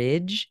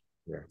bridge.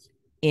 Yes.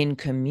 In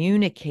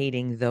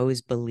communicating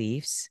those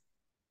beliefs.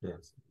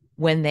 Yes.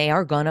 When they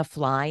are going to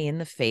fly in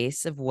the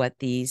face of what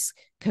these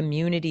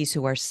communities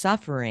who are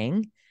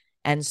suffering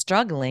and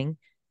struggling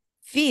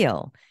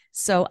feel.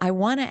 So I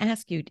want to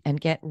ask you and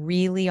get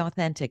really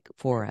authentic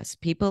for us.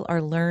 People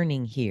are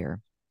learning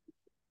here.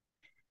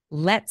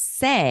 Let's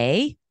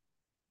say,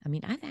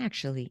 I've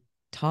actually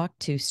talked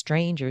to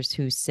strangers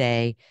who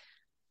say,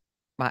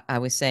 I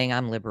was saying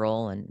I'm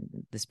liberal,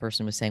 and this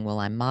person was saying, well,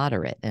 I'm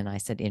moderate. And I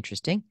said,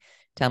 interesting.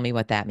 Tell me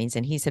what that means.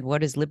 And he said,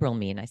 what does liberal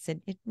mean? I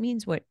said, it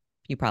means what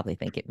you probably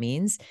think it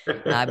means.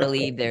 I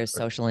believe there's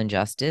social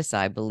injustice.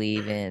 I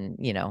believe in,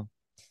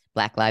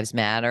 Black Lives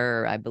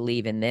Matter. I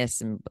believe in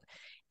this.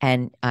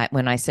 And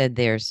when I said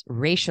there's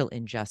racial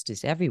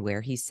injustice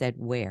everywhere, he said,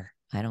 where?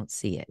 I don't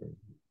see it.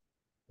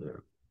 Yeah.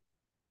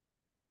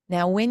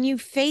 Now, when you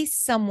face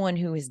someone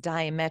who is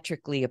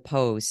diametrically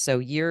opposed,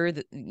 so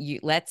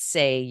let's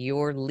say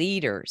your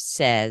leader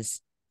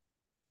says,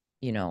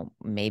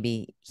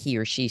 maybe he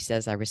or she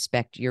says, I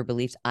respect your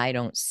beliefs. I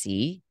don't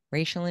see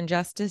racial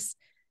injustice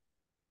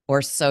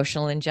or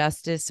social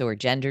injustice or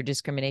gender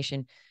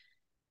discrimination.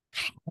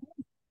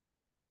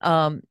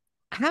 How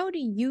do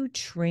you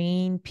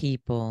train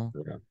people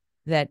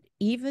that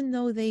even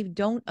though they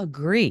don't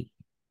agree,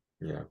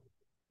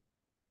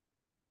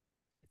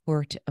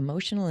 for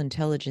emotional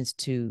intelligence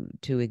to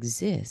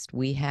exist,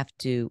 we have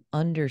to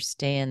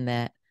understand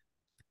that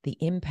the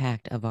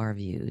impact of our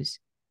views,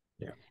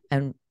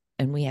 and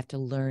we have to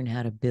learn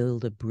how to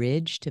build a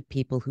bridge to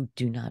people who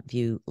do not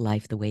view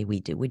life the way we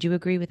do. Would you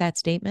agree with that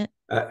statement?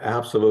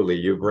 Absolutely.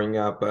 You bring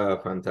up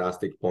a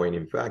fantastic point.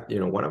 In fact,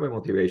 one of the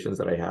motivations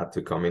that I had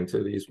to come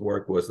into this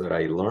work was that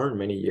I learned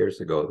many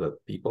years ago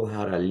that people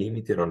had a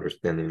limited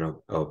understanding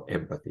of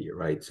empathy,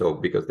 right? So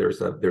because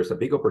there's a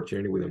big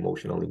opportunity with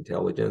emotional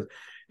intelligence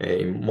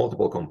in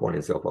multiple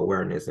components,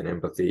 self-awareness and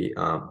empathy.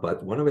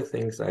 But one of the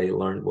things I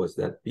learned was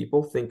that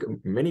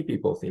many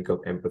people think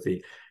of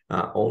empathy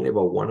only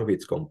about one of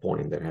its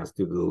components that has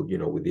to do,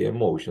 with the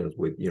emotions,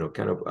 with,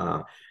 kind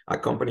of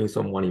accompanying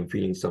someone in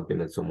feeling something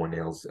that someone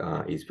else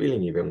is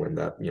feeling, even when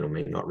that,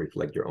 may not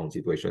reflect your own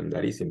situation.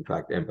 That is, in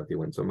fact, empathy.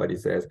 When somebody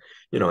says,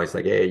 it's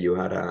like, hey, you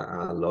had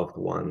a loved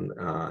one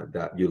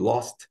that you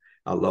lost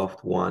a loved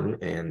one,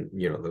 and,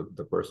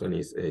 the person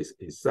is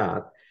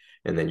sad.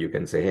 And then you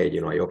can say, hey,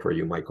 I offer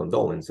you my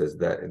condolences.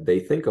 That they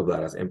think of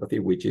that as empathy,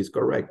 which is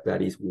correct. That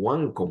is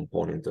one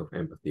component of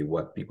empathy.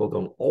 What people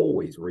don't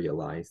always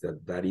realize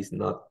that is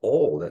not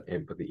all that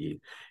empathy is.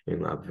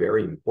 And a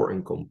very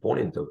important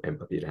component of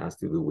empathy, it has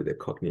to do with the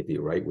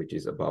cognitive, right? Which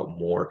is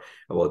more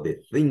about the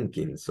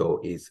thinking.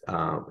 So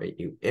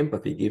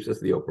empathy gives us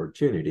the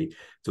opportunity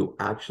to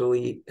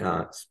actually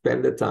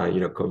spend the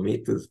time,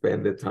 commit to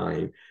spend the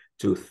time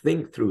to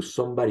think through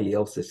somebody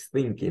else's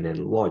thinking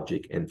and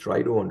logic and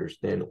try to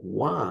understand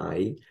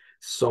why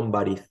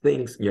somebody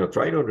thinks,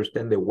 try to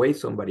understand the way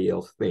somebody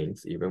else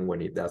thinks, even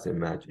when it doesn't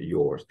match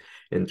yours,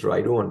 and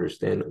try to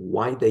understand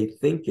why they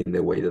think in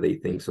the way that they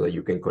think so that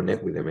you can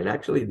connect with them. And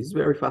actually, this is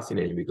very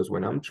fascinating because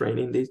when I'm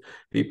training this,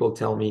 people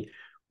tell me,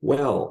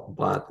 well,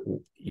 but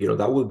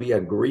that would be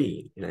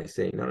agreeing. And I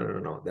say,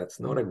 no, that's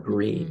not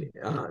agreeing.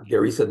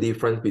 There is a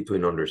difference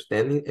between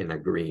understanding and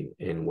agreeing.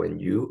 And when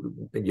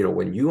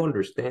you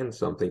understand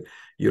something,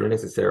 you don't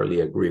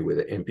necessarily agree with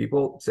it. And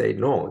people say,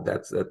 no,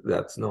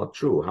 that's not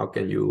true. How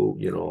can you,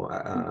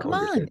 Come understand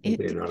on.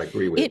 something and not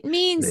agree with It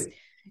means,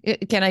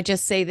 can I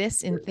just say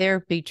this? In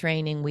therapy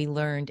training, we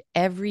learned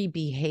every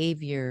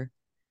behavior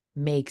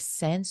makes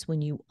sense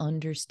when you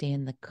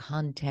understand the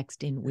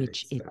context in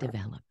which it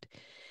developed.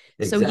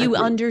 So you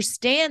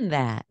understand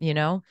that,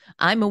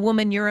 I'm a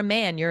woman, you're a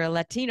man, you're a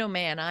Latino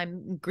man,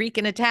 I'm Greek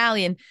and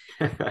Italian.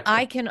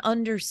 I can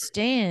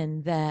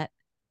understand that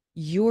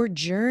your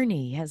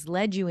journey has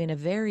led you in a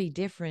very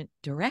different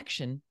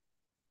direction.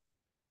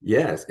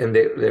 Yes, and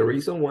the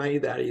reason why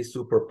that is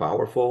super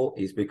powerful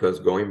is because,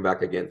 going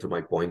back again to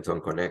my point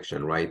on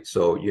connection, right?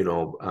 So,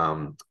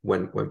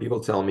 when people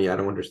tell me I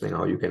don't understand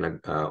how you can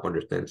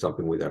understand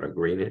something without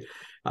agreeing,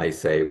 I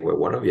say, well,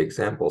 one of the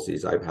examples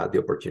is I've had the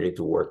opportunity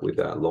to work with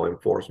law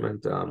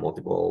enforcement,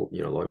 multiple,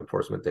 law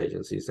enforcement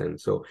agencies. And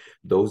so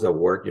those that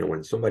work,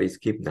 when somebody's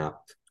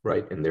kidnapped,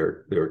 right, and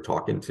they're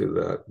talking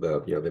to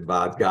the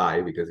bad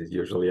guy, because it's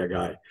usually a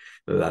guy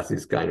that does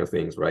these kind of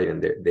things, right,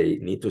 and they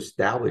need to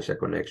establish a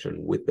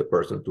connection with the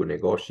person to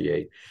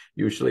negotiate.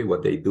 Usually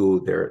what they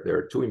do, there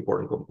are two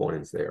important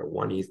components there.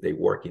 One is they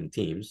work in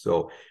teams.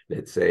 So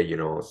let's say,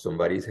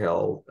 somebody's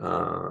held,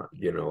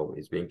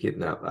 is being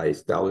kidnapped. I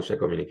establish a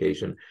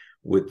communication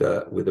with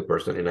the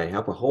person, and I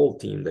have a whole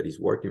team that is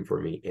working for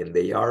me, and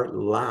they are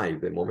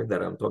live. The moment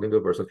that I'm talking to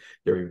a person,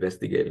 they're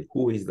investigating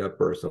who is that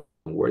person,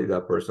 where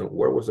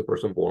was the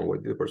person born, where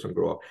did the person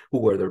grow up, who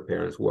were their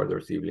parents, who are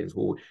their siblings,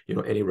 who,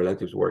 any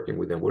relatives working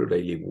with them, where do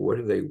they live, where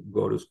do they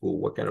go to school,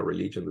 what kind of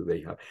religion do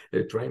they have.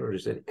 They're trying to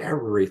understand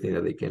everything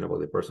that they can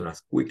about the person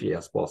as quickly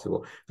as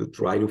possible to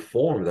try to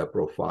form that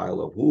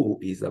profile of who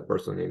is that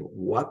person and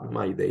what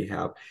might they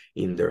have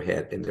in their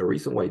head. And the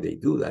reason why they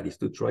do that is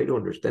to try to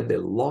understand the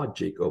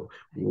logic of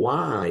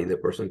why the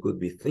person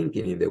could be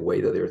thinking in the way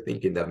that they're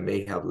thinking that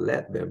may have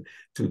led them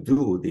to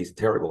do this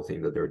terrible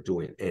thing that they're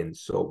doing. And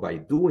so by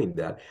doing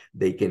that,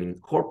 they can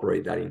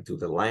incorporate that into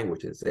the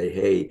language and say,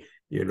 hey,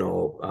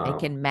 I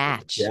can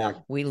match.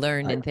 We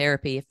learned in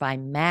therapy, if I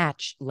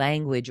match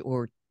language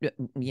or,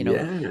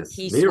 yes,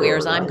 he mirror,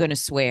 swears, right? I'm going to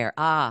swear.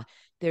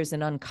 There's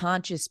an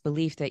unconscious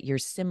belief that you're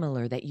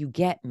similar, that you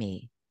get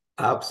me.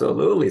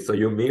 Absolutely. So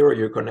you mirror,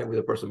 you connect with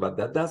the person, but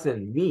that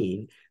doesn't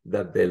mean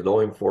that the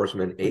law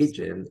enforcement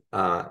agent,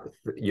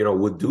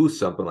 would do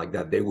something like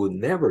that. They would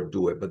never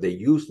do it, but they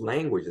use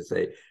language to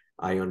say,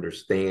 I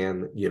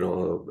understand,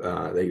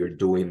 that you're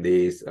doing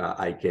this.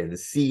 I can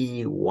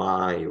see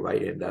why,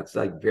 right? And that's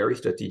like very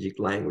strategic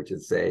language to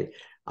say,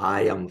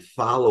 I am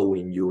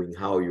following you in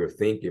how you're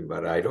thinking,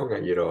 but I don't,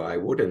 I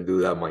wouldn't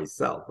do that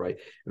myself, right?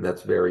 And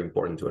that's very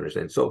important to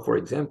understand. So, for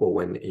example,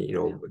 when,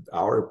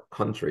 our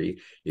country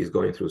is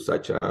going through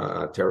such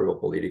a terrible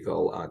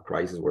political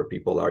crisis where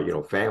people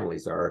are,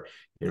 families are,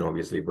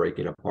 obviously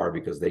breaking apart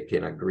because they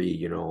can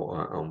agree,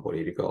 on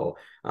political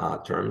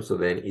terms. So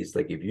then it's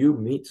like if you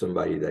meet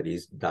somebody that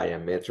is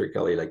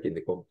diametrically like in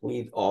the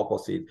complete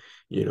opposite,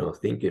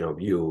 thinking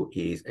of you,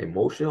 is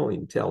emotional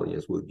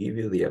intelligence will give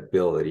you the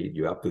ability,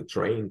 you have to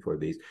train for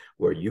this,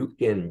 where you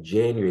can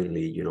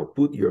genuinely,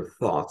 put your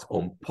thoughts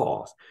on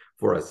pause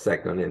for a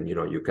second, and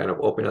you kind of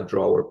open a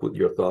drawer, put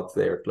your thoughts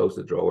there, close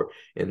the drawer,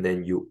 and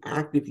then you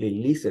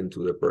actively listen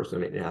to the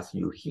person. And as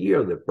you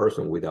hear the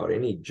person without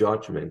any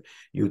judgment,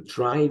 you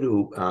try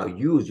to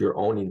use your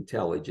own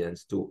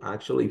intelligence to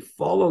actually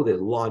follow the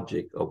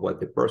logic of what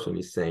the person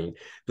is saying,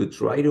 to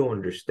try to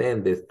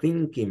understand the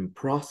thinking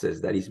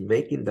process that is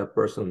making that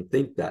person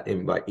think that.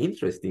 And by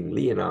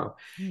interestingly enough,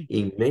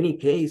 in many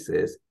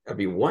cases, I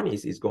mean, one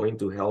is going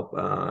to help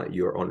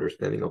your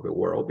understanding of the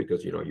world,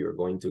 because you're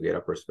going to get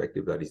a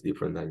perspective that is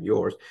different than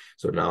yours.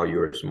 So now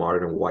you're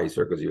smarter and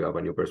wiser because you have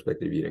a new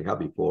perspective you didn't have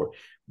before.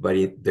 But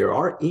there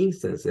are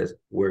instances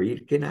where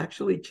it can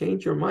actually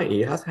change your mind.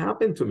 It has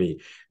happened to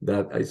me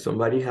that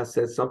somebody has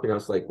said something. I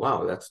was like,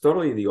 wow, that's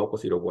totally the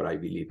opposite of what I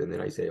believe. And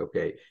then I say,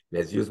 okay,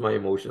 let's use my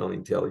emotional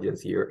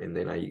intelligence here. And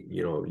then I,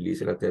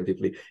 listen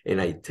attentively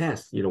and I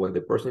test, what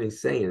the person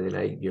is saying. And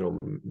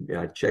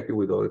I check it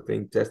with other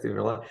things, testing and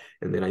all that.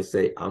 And then I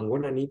say, I'm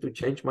going to need to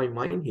change my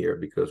mind here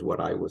because what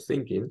I was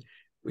thinking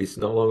is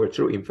no longer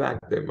true. In fact,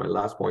 my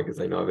last point,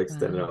 because I know I've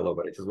extended a lot,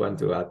 but I just want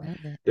to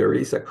add, there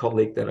is a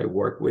colleague that I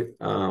work with.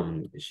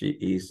 She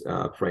is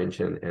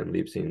French and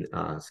lives in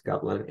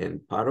Scotland.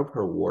 And part of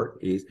her work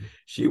is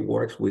she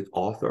works with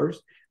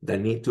authors that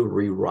need to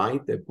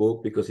rewrite the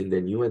book because in the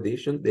new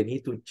edition, they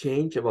need to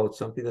change about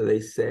something that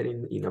they said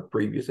in a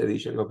previous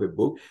edition of the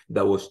book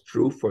that was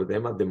true for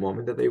them at the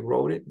moment that they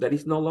wrote it, that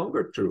is no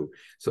longer true.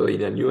 So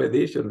in a new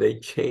edition, they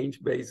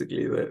change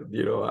basically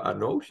a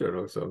notion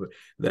or something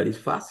that is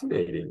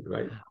fascinating,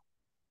 right?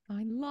 Wow.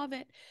 I love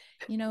it.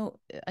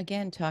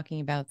 Again, talking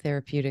about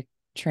therapeutic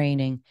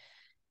training,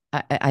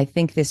 I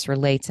think this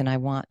relates, and I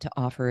want to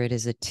offer it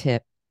as a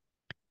tip.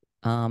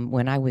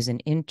 When I was an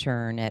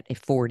intern at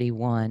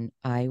 41,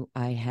 I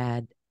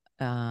had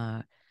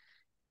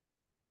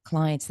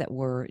clients that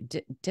were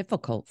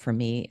difficult for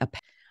me.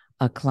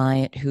 A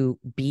client who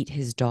beat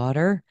his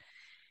daughter,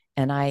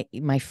 and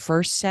my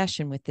first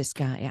session with this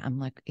guy, I'm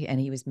like,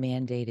 and he was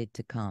mandated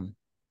to come.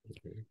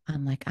 Okay.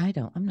 I'm like,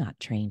 I'm not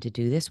trained to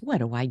do this. What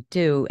do I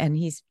do? And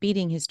he's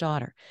beating his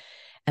daughter.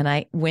 And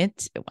I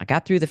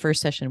got through the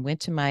first session,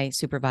 went to my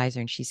supervisor,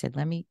 and she said,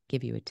 let me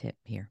give you a tip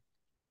here.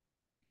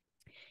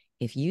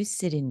 If you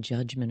sit in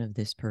judgment of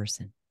this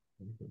person,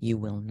 you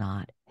will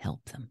not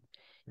help them.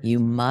 You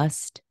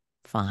must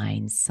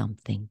find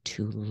something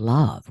to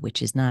love,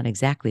 which is not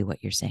exactly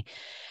what you're saying.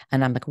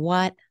 And I'm like,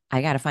 what?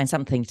 I got to find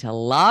something to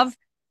love?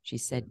 She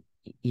said,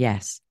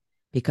 yes,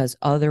 because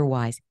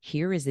otherwise,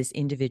 here is this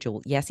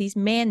individual. Yes, he's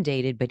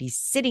mandated, but he's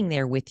sitting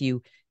there with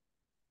you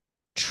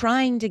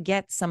trying to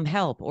get some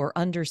help or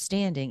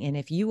understanding. And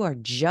if you are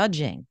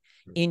judging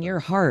in your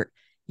heart,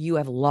 you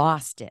have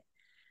lost it.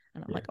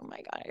 And I'm like, oh my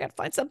God, I got to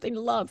find something to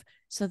love.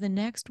 So the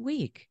next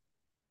week,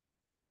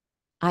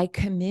 I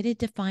committed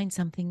to find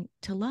something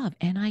to love,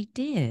 and I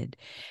did.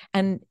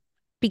 And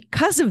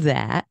because of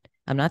that,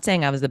 I'm not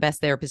saying I was the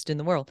best therapist in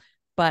the world,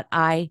 but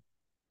I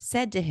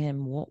said to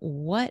him,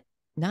 what,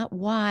 not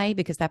why,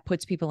 because that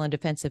puts people on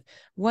defensive.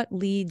 What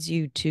leads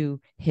you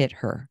to hit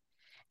her?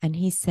 And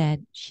he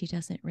said, she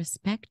doesn't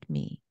respect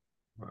me.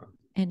 Wow.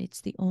 And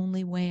it's the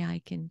only way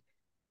I can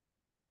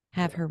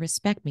have her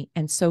respect me.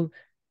 And so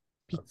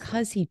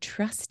because he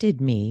trusted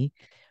me,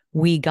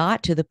 we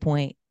got to the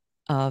point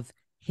of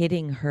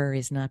hitting her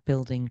is not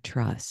building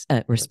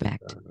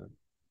respect.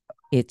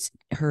 It's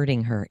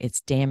hurting her.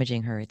 It's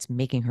damaging her. It's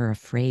making her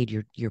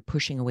afraid. You're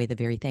pushing away the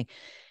very thing.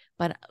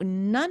 But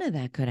none of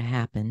that could have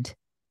happened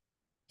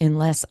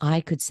unless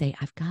I could say,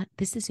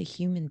 this is a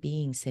human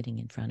being sitting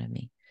in front of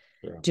me,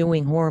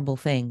 doing horrible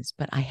things,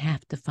 but I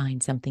have to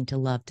find something to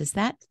love. Does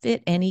that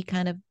fit any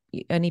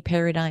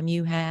paradigm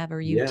you have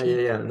or you teach?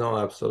 Yeah. No,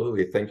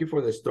 absolutely. Thank you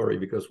for the story,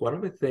 because one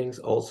of the things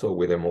also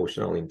with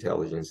emotional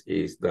intelligence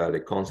is that the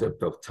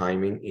concept of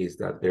timing is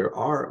that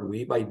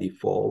we by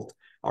default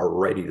are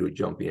ready to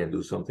jump in and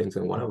do some things.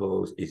 And one of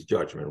those is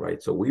judgment,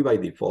 right? So we by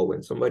default,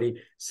 when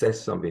somebody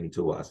says something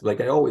to us,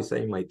 like I always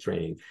say in my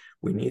training,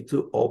 we need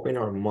to open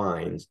our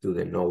minds to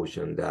the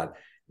notion that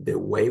the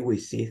way we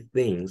see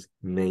things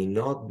may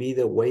not be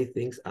the way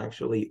things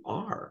actually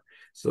are.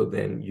 So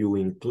then you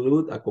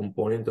include a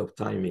component of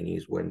timing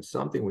is when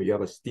you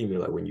have a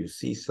stimuli, when you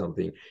see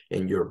something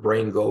and your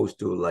brain goes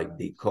to like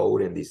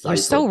decode and decipher.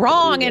 You're so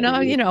wrong. And,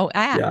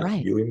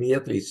 right. You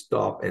immediately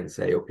stop and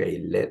say,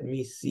 okay, let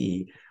me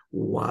see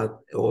what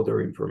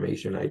other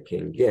information I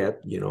can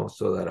get,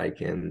 so that I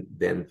can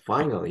then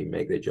finally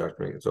make the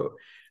judgment. So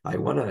I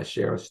want to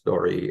share a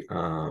story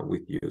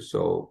with you.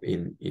 So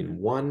in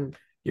one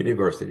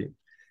university,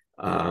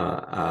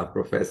 a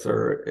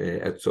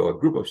professor, so a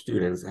group of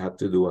students have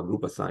to do a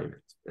group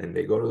assignment, and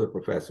they go to the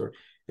professor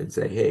and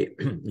say, hey,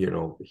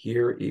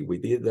 here we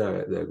did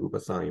the group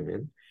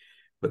assignment,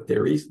 but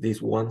there is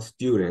this one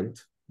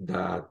student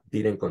that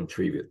didn't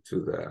contribute to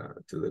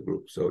the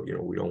group. So,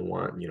 we don't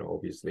want,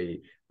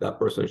 obviously that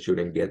person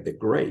shouldn't get the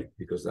grade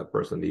because that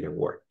person didn't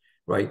work.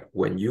 Right.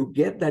 When you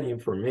get that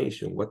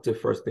information, what's the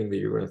first thing that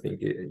you're going to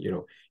think?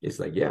 It's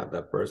like, yeah,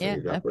 that person,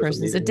 if that that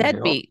person person's a needed help,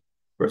 deadbeat.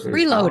 person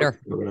is out, Freeloader.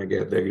 we're going to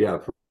get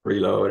the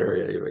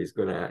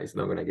freeloader. It's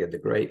not going to get the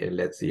grade, and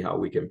let's see how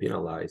we can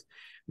penalize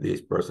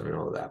this person and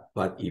all that.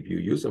 But if you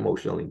use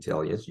emotional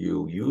intelligence,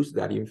 you use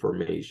that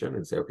information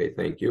and say, okay,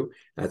 thank you,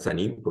 that's an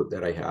input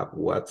that I have.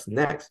 What's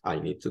next? I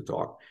need to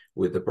talk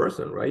with the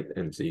person, right,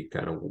 and see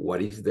kind of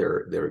what is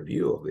their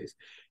view of this.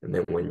 And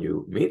then when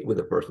you meet with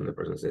the person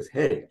says,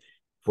 hey,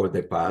 for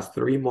the past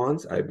 3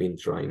 months, I've been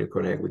trying to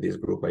connect with this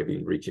group. I've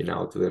been reaching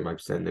out to them.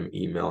 I've sent them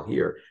email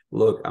here.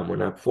 Look, I'm going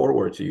to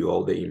forward to you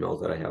all the emails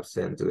that I have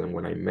sent to them.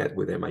 When I met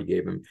with them, I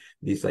gave them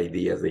these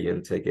ideas. They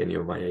didn't take any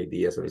of my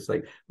ideas. And it's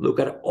like, look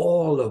at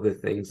all of the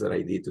things that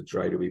I did to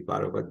try to be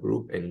part of a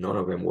group, and none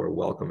of them were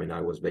welcome. And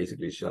I was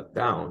basically shut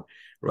down,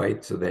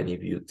 right? So then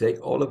if you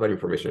take all of that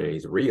information and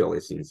it's real,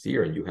 it's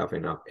sincere, and you have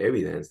enough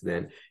evidence,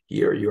 then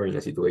here you're in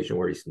a situation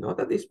where it's not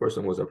that this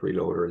person was a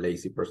freeloader,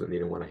 lazy person,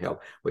 didn't want to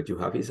help, but you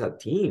have a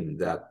team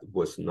that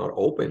was not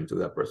open to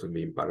that person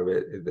being part of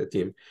the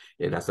team.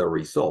 And as a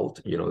result,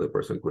 the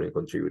person couldn't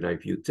contribute. Now,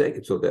 if you take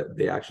it, so that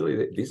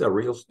this is a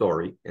real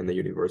story, and the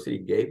university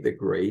gave the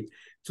grade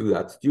to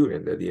that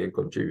student that didn't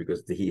contribute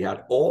because he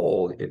had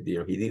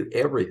he did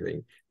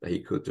everything that he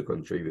could to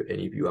contribute. And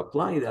if you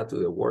apply that to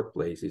the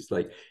workplace, it's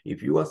like,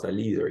 if you as a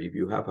leader, if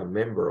you have a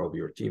member of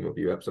your team, if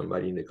you have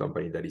somebody in the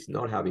company that is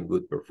not having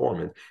good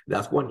performance,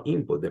 that's one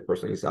input. The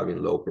person is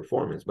having low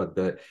performance, but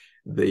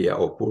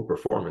or poor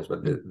performance.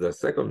 But the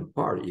second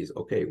part is,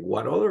 okay,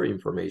 what other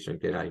information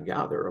can I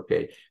gather?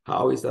 Okay,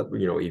 how is that,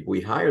 if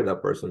we hire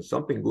that person,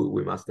 something good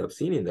we must have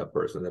seen in that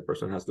person. That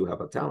person has to have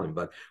a talent,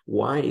 but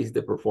why is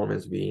the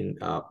performance being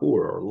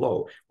poor or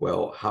low?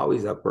 Well, how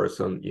is that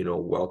person,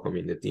 welcome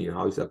in the team?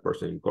 How is that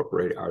person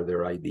incorporated? Are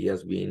their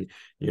ideas being,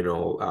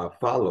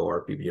 followed?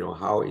 Or people,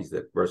 how is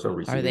that person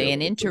receiving? Are they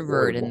an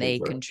introvert and they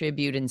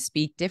contribute and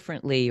speak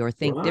differently or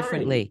think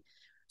differently?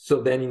 So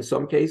then in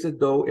some cases,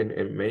 though,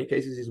 in many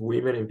cases, it's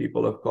women and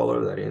people of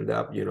color that end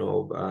up,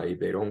 if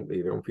they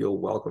don't feel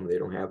welcome, they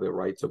don't have the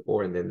right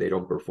support, and then they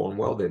don't perform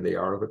well, then they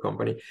are of the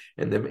company.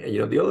 And then,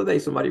 the other day,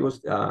 somebody was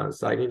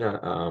citing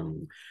a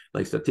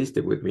like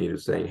statistic with me to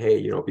saying,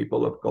 hey,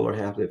 people of color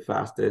have the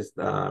fastest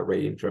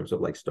rate in terms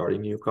of like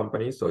starting new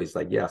companies. So it's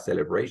like, yeah,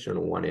 celebration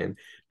on one end,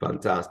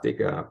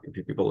 fantastic.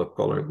 People of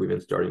color and women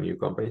starting new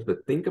companies,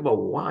 but think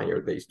about why are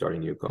they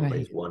starting new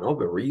companies? Right. One of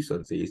the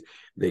reasons is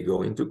they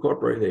go into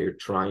corporate, they're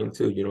trying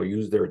to,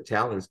 use their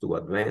talents to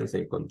advance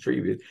and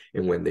contribute.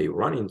 And when they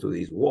run into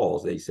these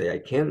walls, they say, I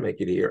can't make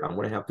it here. I'm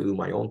going to have to do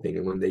my own thing.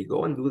 And when they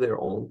go and do their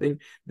own thing,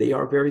 they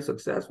are very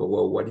successful.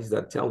 Well, what is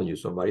that telling you?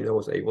 Somebody that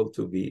was able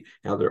to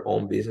have their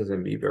own business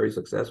and be very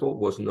successful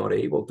was not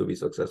able to be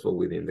successful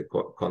within the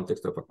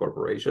context of a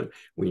corporation.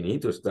 We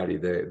need to study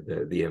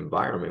the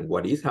environment,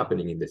 what is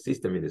happening in the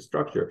system, in the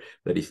structure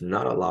that is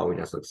not allowing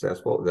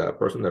the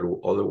person that will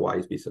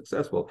otherwise be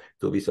successful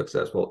to be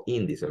successful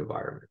in this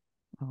environment.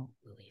 Oh,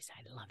 Luis,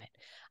 I love it.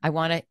 I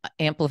want to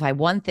amplify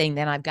one thing,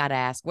 then I've got to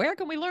ask, where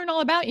can we learn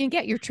all about you and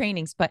get your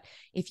trainings? But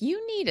if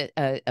you need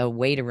a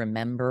way to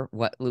remember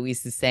what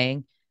Luis is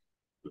saying,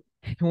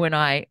 when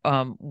I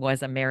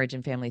was a marriage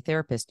and family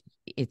therapist,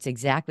 it's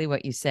exactly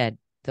what you said.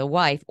 The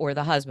wife or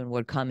the husband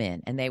would come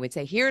in and they would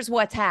say, here's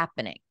what's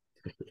happening.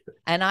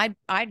 And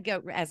I'd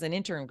go as an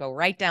intern, go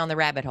right down the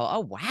rabbit hole. Oh,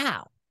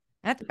 wow,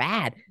 that's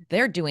bad.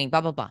 They're doing blah,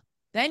 blah, blah.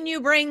 Then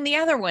you bring the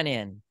other one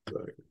in.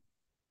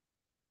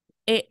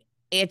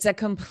 It's a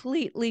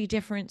completely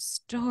different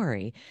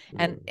story.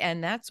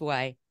 And that's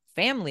why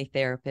family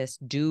therapists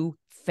do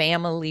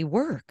family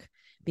work,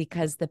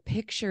 because the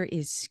picture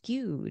is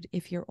skewed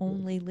if you're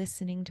only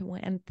listening to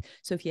one. And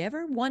so if you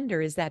ever wonder,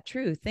 is that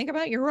true? Think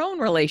about your own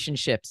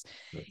relationships.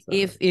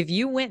 If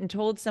you went and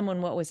told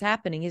someone what was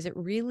happening, is it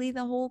really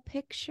the whole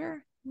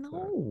picture?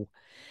 No.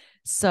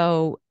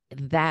 So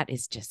that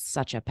is just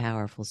such a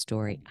powerful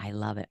story. I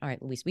love it. All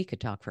right, Luis, we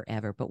could talk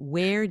forever, but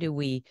where do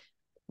we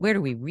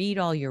read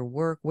all your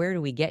work? Where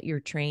do we get your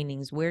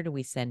trainings? Where do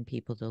we send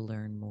people to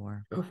learn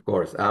more? Of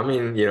course. I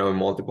mean,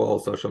 multiple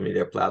social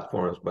media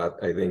platforms, but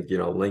I think,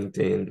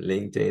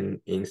 LinkedIn,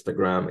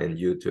 Instagram, and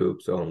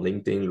YouTube. So on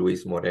LinkedIn,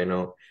 Luis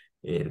Moreno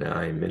in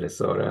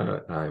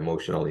Minnesota,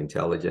 emotional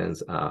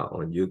intelligence.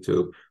 On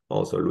YouTube,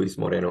 also Luis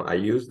Moreno. I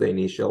use the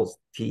initials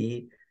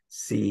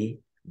TCBPN.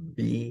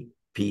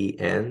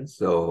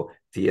 So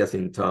T as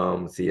in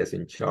Tom, C as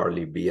in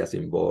Charlie, B as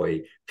in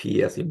boy,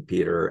 P as in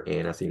Peter,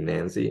 N as in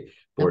Nancy.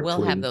 And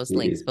we'll have those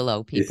links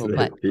below, people.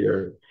 But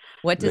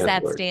what does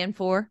that stand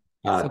for?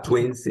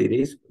 Twin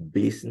Cities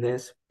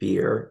Business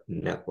Peer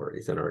Network.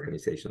 It's an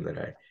organization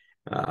that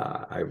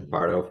I'm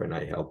part of and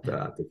I helped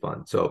to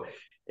fund. So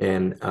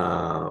And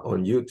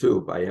on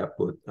YouTube, I have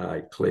put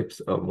clips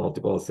of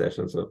multiple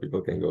sessions so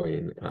people can go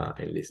in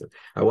and listen.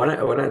 I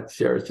wanna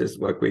share just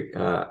one quick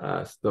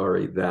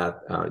story that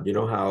you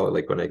know how,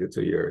 like, connected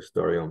to your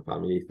story on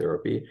family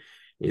therapy,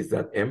 is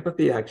that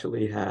empathy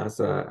actually has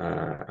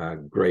a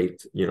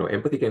great, you know,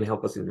 empathy can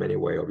help us in many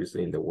ways,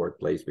 obviously in the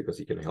workplace, because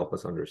it can help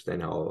us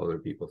understand how other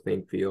people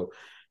think, feel,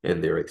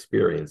 and their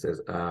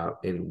experiences.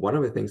 And one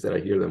of the things that I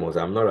hear the most,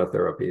 I'm not a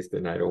therapist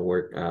and I don't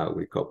work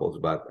with couples,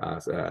 but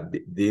as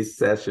these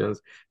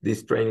sessions,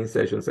 these training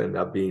sessions end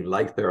up being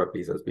like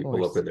therapies as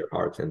people open their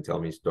hearts and tell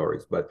me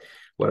stories. But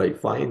what I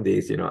find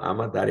is, you know, I'm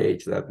at that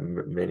age that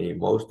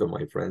most of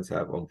my friends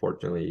have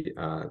unfortunately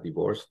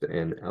divorced.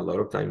 And a lot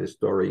of times the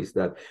stories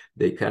that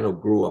they kind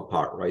of grew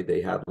apart, right?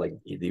 They had like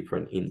a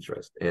different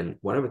interest. And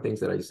one of the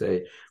things that I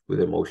say with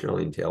emotional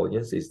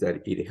intelligence is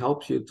that it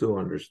helps you to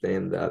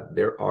understand that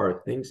there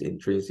are things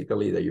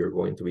intrinsically that you're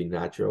going to be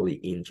naturally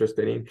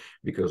interested in,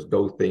 because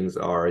those things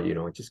are, you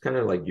know, just kind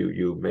of like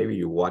you maybe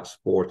you watch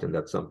sports and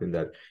that's something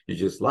that you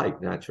just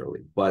like naturally.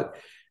 But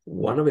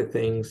one of the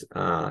things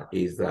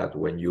is that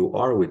when you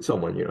are with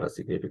someone, you know, a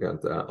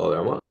significant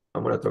other,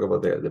 I'm going to talk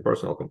about the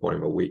personal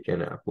component, but we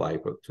can apply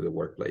to the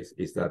workplace,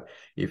 is that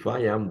if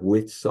I am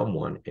with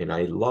someone and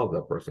I love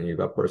that person, if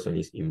that person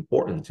is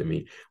important to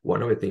me,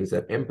 one of the things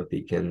that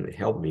empathy can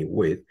help me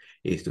with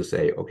is to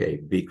say, okay,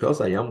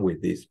 because I am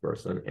with this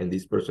person and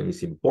this person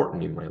is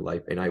important in my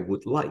life, and I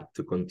would like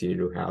to continue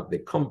to have the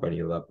company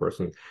of that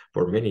person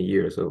for many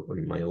years of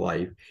my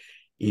life,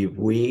 if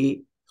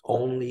we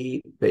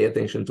only pay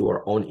attention to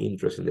our own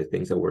interest in the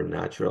things that we're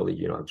naturally,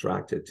 you know,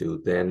 attracted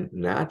to, then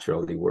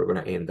naturally we're going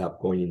to end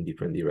up going in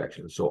different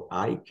directions. So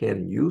I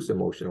can use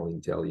emotional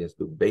intelligence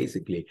to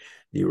basically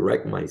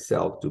direct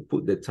myself to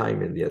put the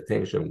time and the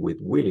attention with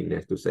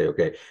willingness to say,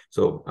 okay,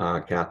 so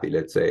Kathy,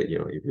 let's say, you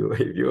know, if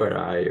you and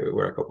I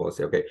were a couple,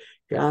 say, okay,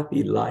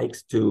 Kathy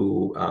likes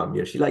to, you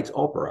know, she likes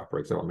opera, for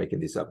example, I'm making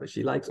this up, but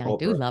she likes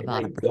opera, and opera.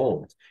 I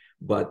don't.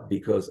 But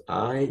because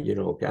you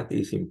know,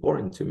 Kathy is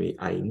important to me,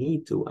 I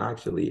need to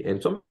actually,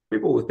 and some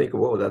people will think,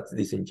 well, that's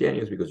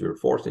disingenuous because you're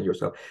forcing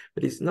yourself,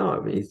 but it's not.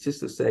 I mean, it's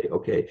just to say,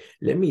 okay,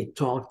 let me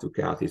talk to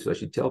Kathy so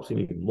she tells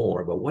me more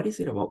about what is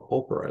it about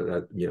opera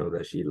that, you know,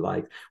 that she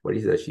likes, what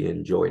is it that she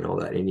enjoys and all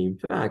that. And in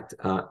fact,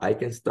 I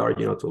can start,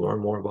 you know, to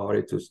learn more about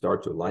it, to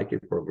start to like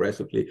it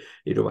progressively,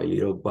 little by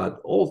little. But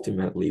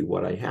ultimately,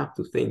 what I have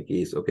to think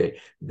is, okay,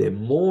 the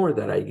more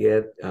that I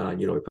get,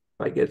 you know, if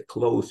I get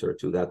closer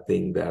to that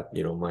thing that,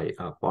 you know, my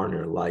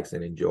partner likes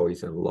and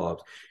enjoys and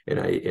loves, and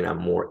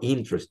I'm more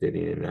interested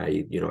in it, and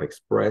I, you know,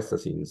 express a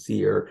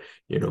sincere,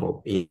 you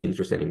know,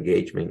 interest and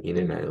engagement in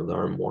it, and I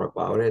learn more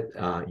about it,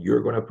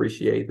 you're going to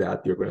appreciate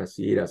that. You're going to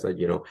see it as a,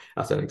 you know,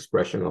 as an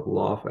expression of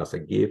love, as a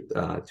gift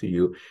to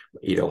you.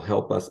 It'll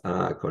help us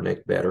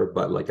connect better.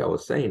 But like I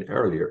was saying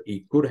earlier,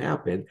 it could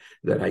happen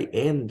that I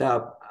end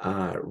up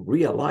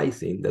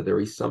realizing that there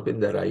is something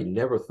that I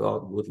never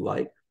thought would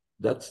like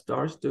that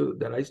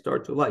I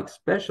start to like,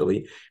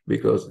 especially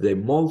because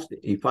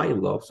if I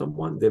love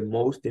someone, the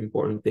most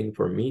important thing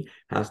for me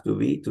has to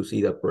be to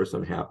see that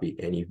person happy.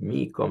 And if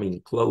me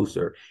coming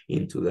closer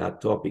into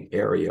that topic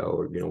area,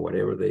 or, you know,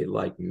 whatever they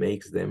like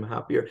makes them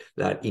happier,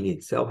 that in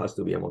itself has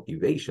to be a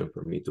motivation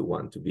for me to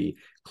want to be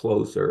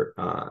closer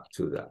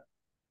to that.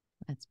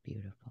 That's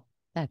beautiful.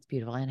 That's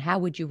beautiful. And how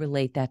would you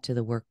relate that to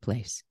the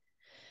workplace?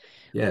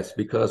 Yes,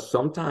 because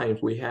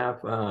sometimes we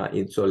have,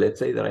 so let's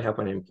say that I have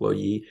an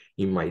employee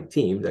in my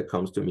team that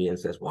comes to me and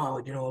says,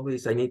 wow, you know,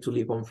 Luis, I need to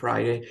leave on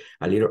Friday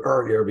a little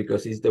earlier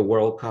because it's the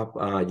World Cup,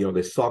 you know,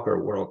 the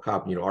soccer World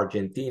Cup, you know,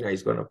 Argentina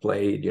is going to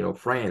play, you know,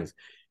 France.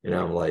 And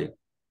I'm like,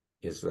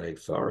 it's like,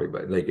 sorry,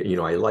 but like, you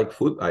know, I like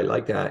food. I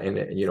like,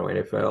 you know,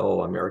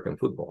 NFL, American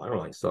football. I don't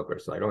like soccer.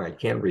 So I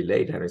can't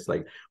relate. And it's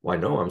like, well,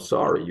 no, I'm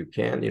sorry. You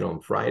can't, you know, on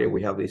Friday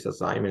we have this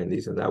assignment and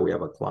this and that. We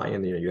have a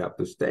client, you know, you have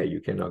to stay. You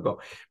cannot go.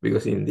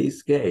 Because in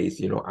this case,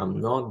 you know, I'm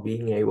not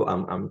being able,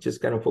 I'm just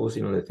kind of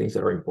focusing on the things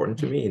that are important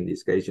to me in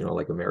this case, you know,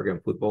 like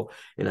American football.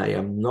 And I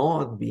am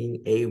not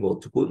being able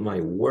to put my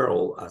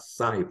world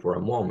aside for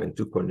a moment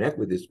to connect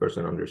with this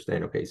person,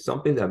 understand, okay,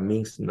 something that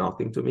means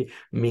nothing to me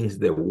means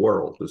the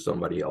world to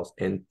somebody else.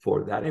 And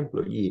for that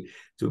employee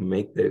to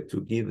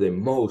give the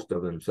most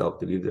of themselves,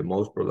 to give the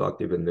most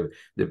productive and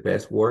the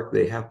best work,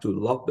 they have to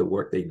love the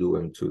work they do.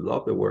 And to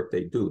love the work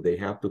they do, they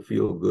have to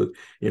feel good,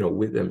 you know,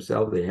 with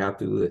themselves. They have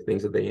to do the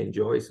things that they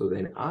enjoy. So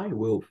then I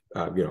will,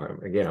 you know,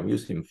 again, I'm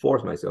using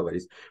force myself, but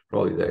it's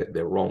probably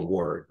the wrong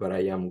word, but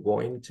I am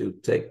going to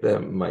take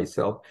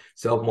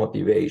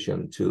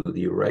self-motivation to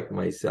direct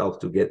myself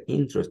to get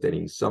interested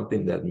in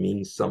something that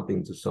means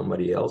something to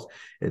somebody else,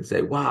 and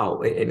say, wow.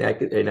 And I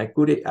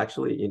could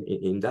actually,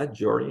 in that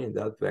journey, in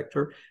that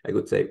vector, I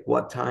could say,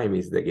 what time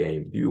is the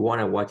game? Do you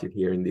want to watch it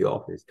here in the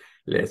office?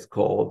 Let's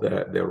call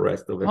the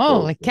rest of the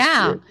Holy folks.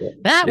 cow.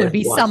 That would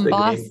be some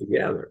boss.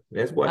 Together.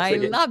 Let's watch the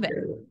game love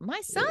together. It.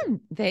 My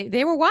son,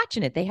 they were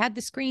watching it. They had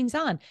the screens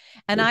on.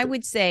 And I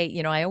would say,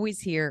 you know, I always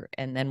hear,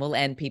 and then we'll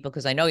end people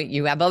because I know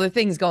you have other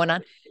things going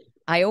on.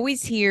 I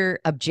always hear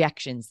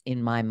objections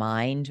in my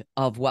mind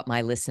of what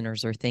my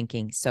listeners are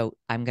thinking. So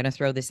I'm going to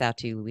throw this out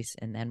to you, Luis,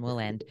 and then we'll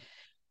end.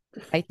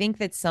 I think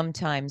that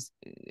sometimes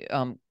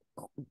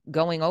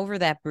going over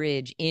that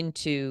bridge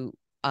into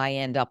I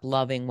end up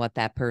loving what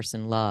that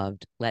person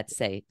loved, let's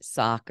say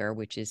soccer,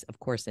 which is, of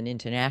course, an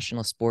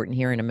international sport. And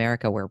here in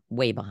America, we're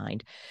way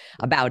behind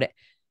about it.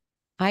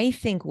 I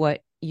think what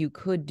you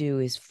could do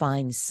is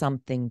find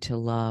something to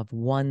love,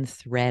 one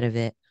thread of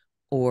it,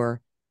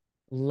 or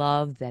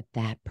love that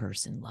that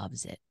person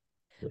loves it.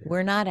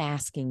 We're not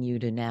asking you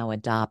to now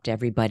adopt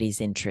everybody's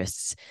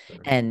interests,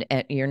 and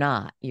you're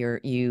not.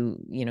 You're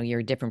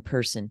a different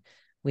person.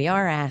 We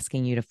are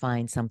asking you to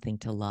find something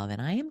to love,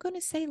 and I am going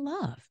to say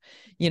love.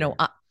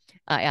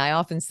 I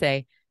often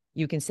say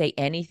you can say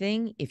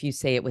anything if you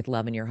say it with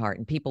love in your heart,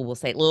 and people will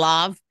say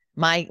love.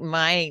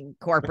 My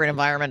corporate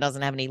environment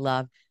doesn't have any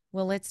love.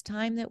 Well, it's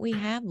time that we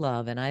have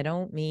love, and I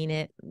don't mean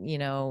it,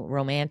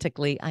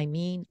 romantically. I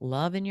mean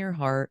love in your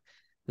heart,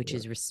 which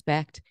is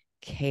respect,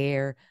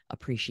 care,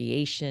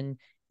 appreciation,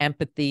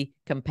 empathy,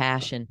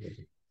 compassion.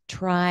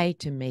 Try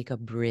to make a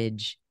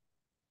bridge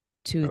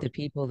to the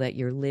people that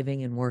you're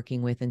living and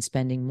working with and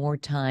spending more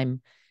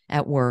time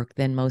at work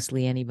than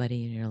mostly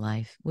anybody in your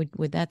life.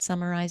 Would that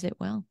summarize it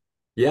well?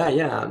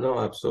 Yeah, no,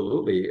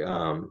 absolutely.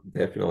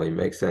 Definitely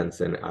makes sense.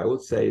 And I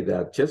would say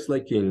that just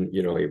like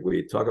if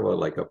we talk about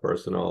like a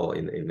personal,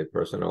 in the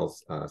personal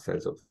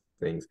sense of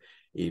things,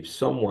 if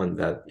someone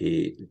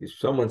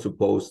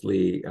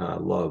supposedly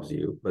loves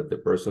you, but the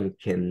person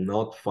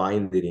cannot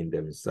find it in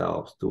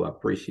themselves to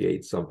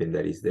appreciate something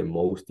that is the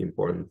most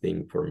important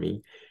thing for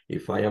me.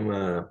 If I am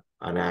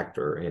an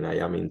actor and I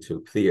am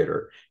into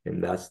theater,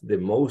 and that's the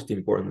most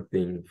important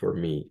thing for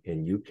me,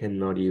 and you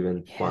cannot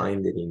even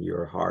find it in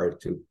your heart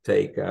to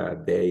take a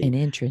day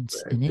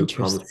to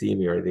come see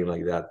me or anything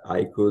like that,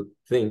 I could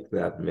think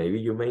that maybe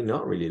you may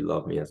not really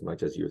love me as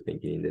much as you're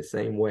thinking. In the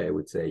same way, I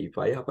would say if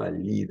I have a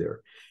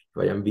leader,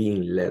 if I am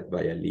being led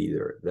by a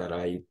leader that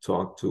I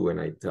talk to and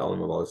I tell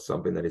them about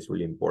something that is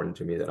really important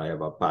to me, that I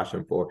have a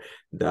passion for,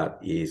 that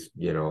is,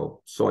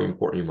 so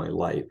important in my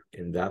life,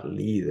 and that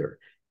leader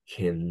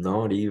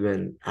cannot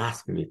even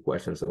ask me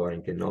questions about it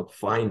and cannot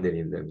find it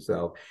in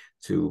themselves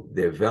to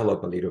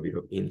develop a little bit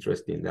of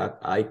interest in that,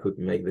 I could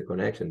make the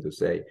connection to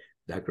say,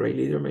 that great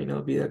leader may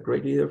not be that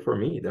great leader for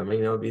me. That may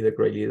not be the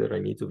great leader I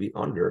need to be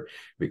under,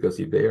 because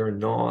if they are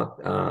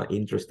not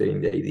interested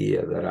in the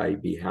idea that I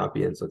be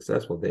happy and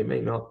successful, they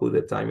may not put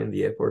the time and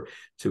the effort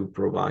to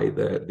provide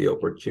the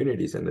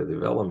opportunities and the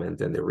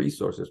development and the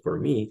resources for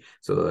me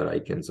so that I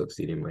can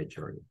succeed in my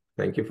journey.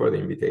 Thank you for the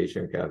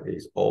invitation, Kathy.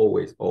 It's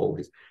always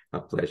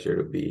a pleasure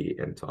to be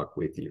and talk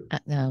with you.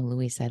 No,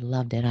 Luis, I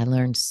loved it. I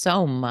learned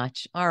so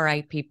much. All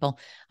right, people.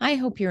 I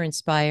hope you're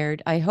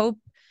inspired. I hope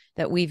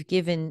that we've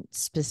given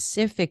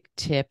specific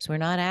tips. We're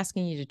not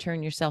asking you to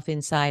turn yourself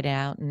inside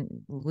out. And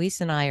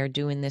Luis and I are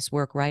doing this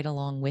work right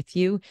along with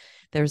you.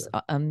 There's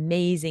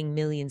amazing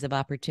millions of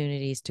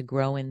opportunities to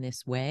grow in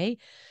this way.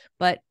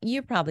 But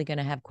you're probably going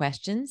to have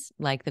questions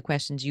like the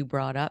questions you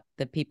brought up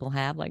that people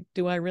have, like,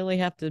 do I really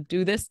have to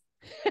do this?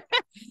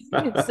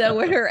 So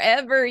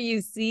wherever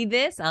you see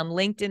this on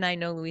LinkedIn, I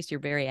know, Luis, you're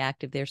very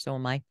active there. So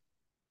am I.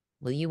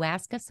 Will you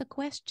ask us a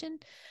question?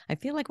 I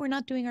feel like we're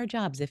not doing our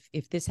jobs.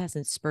 If this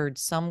hasn't spurred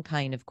some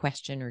kind of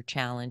question or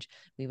challenge,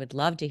 we would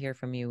love to hear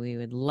from you. We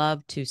would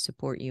love to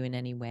support you in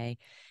any way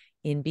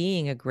in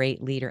being a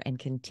great leader and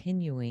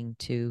continuing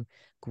to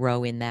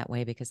grow in that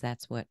way, because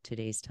that's what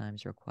today's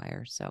times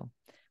require. So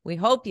we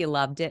hope you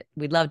loved it.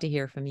 We'd love to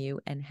hear from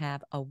you, and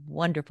have a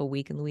wonderful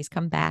week. And Luis,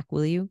 come back,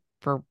 will you,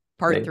 for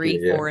part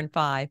 3, 4, and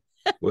 5?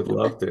 Would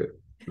love to.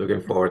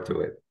 Looking forward to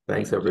it.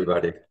 Thanks,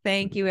 everybody.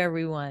 Thank you,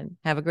 everyone.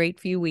 Have a great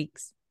few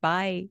weeks.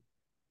 Bye.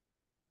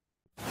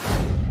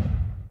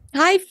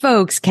 Hi,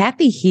 folks.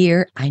 Kathy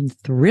here. I'm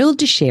thrilled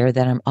to share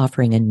that I'm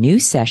offering a new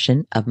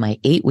session of my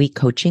 8-week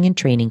coaching and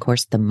training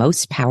course, The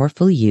Most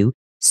Powerful You,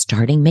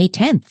 starting May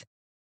 10th.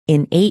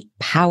 In 8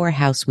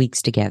 powerhouse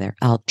weeks together,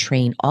 I'll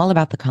train all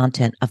about the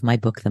content of my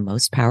book, The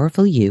Most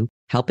Powerful You,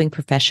 helping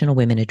professional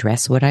women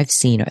address what I've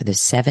seen are the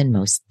 7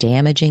 most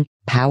damaging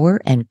power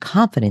and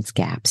confidence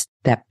gaps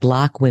that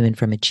block women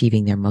from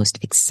achieving their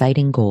most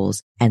exciting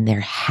goals and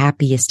their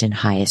happiest and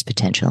highest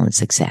potential and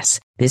success.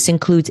 This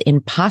includes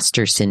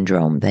imposter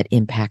syndrome that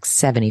impacts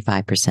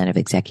 75% of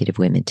executive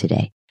women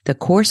today. The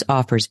course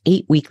offers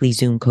 8 weekly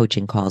Zoom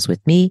coaching calls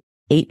with me,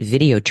 8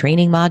 video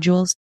training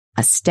modules,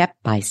 a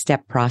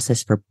step-by-step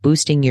process for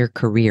boosting your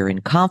career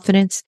and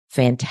confidence,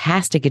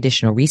 fantastic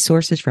additional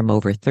resources from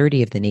over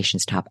 30 of the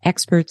nation's top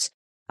experts,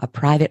 a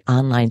private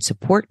online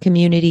support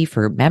community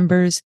for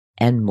members,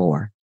 and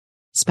more.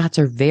 Spots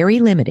are very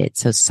limited,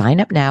 so sign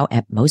up now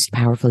at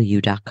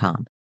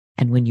mostpowerfulyou.com.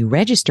 And when you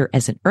register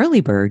as an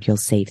early bird, you'll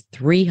save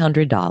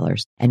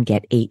 $300 and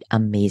get 8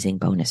 amazing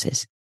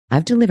bonuses.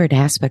 I've delivered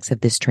aspects of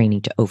this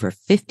training to over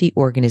 50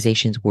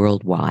 organizations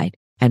worldwide,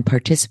 and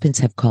participants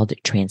have called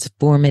it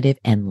transformative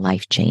and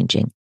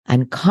life-changing.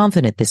 I'm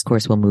confident this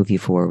course will move you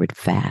forward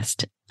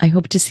fast. I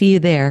hope to see you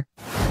there.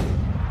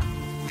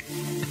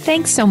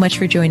 Thanks so much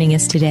for joining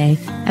us today.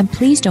 And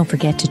please don't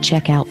forget to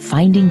check out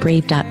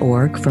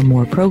findingbrave.org for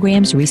more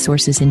programs,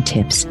 resources, and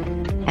tips.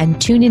 And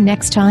tune in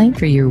next time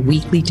for your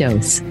weekly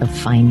dose of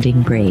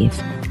Finding Brave.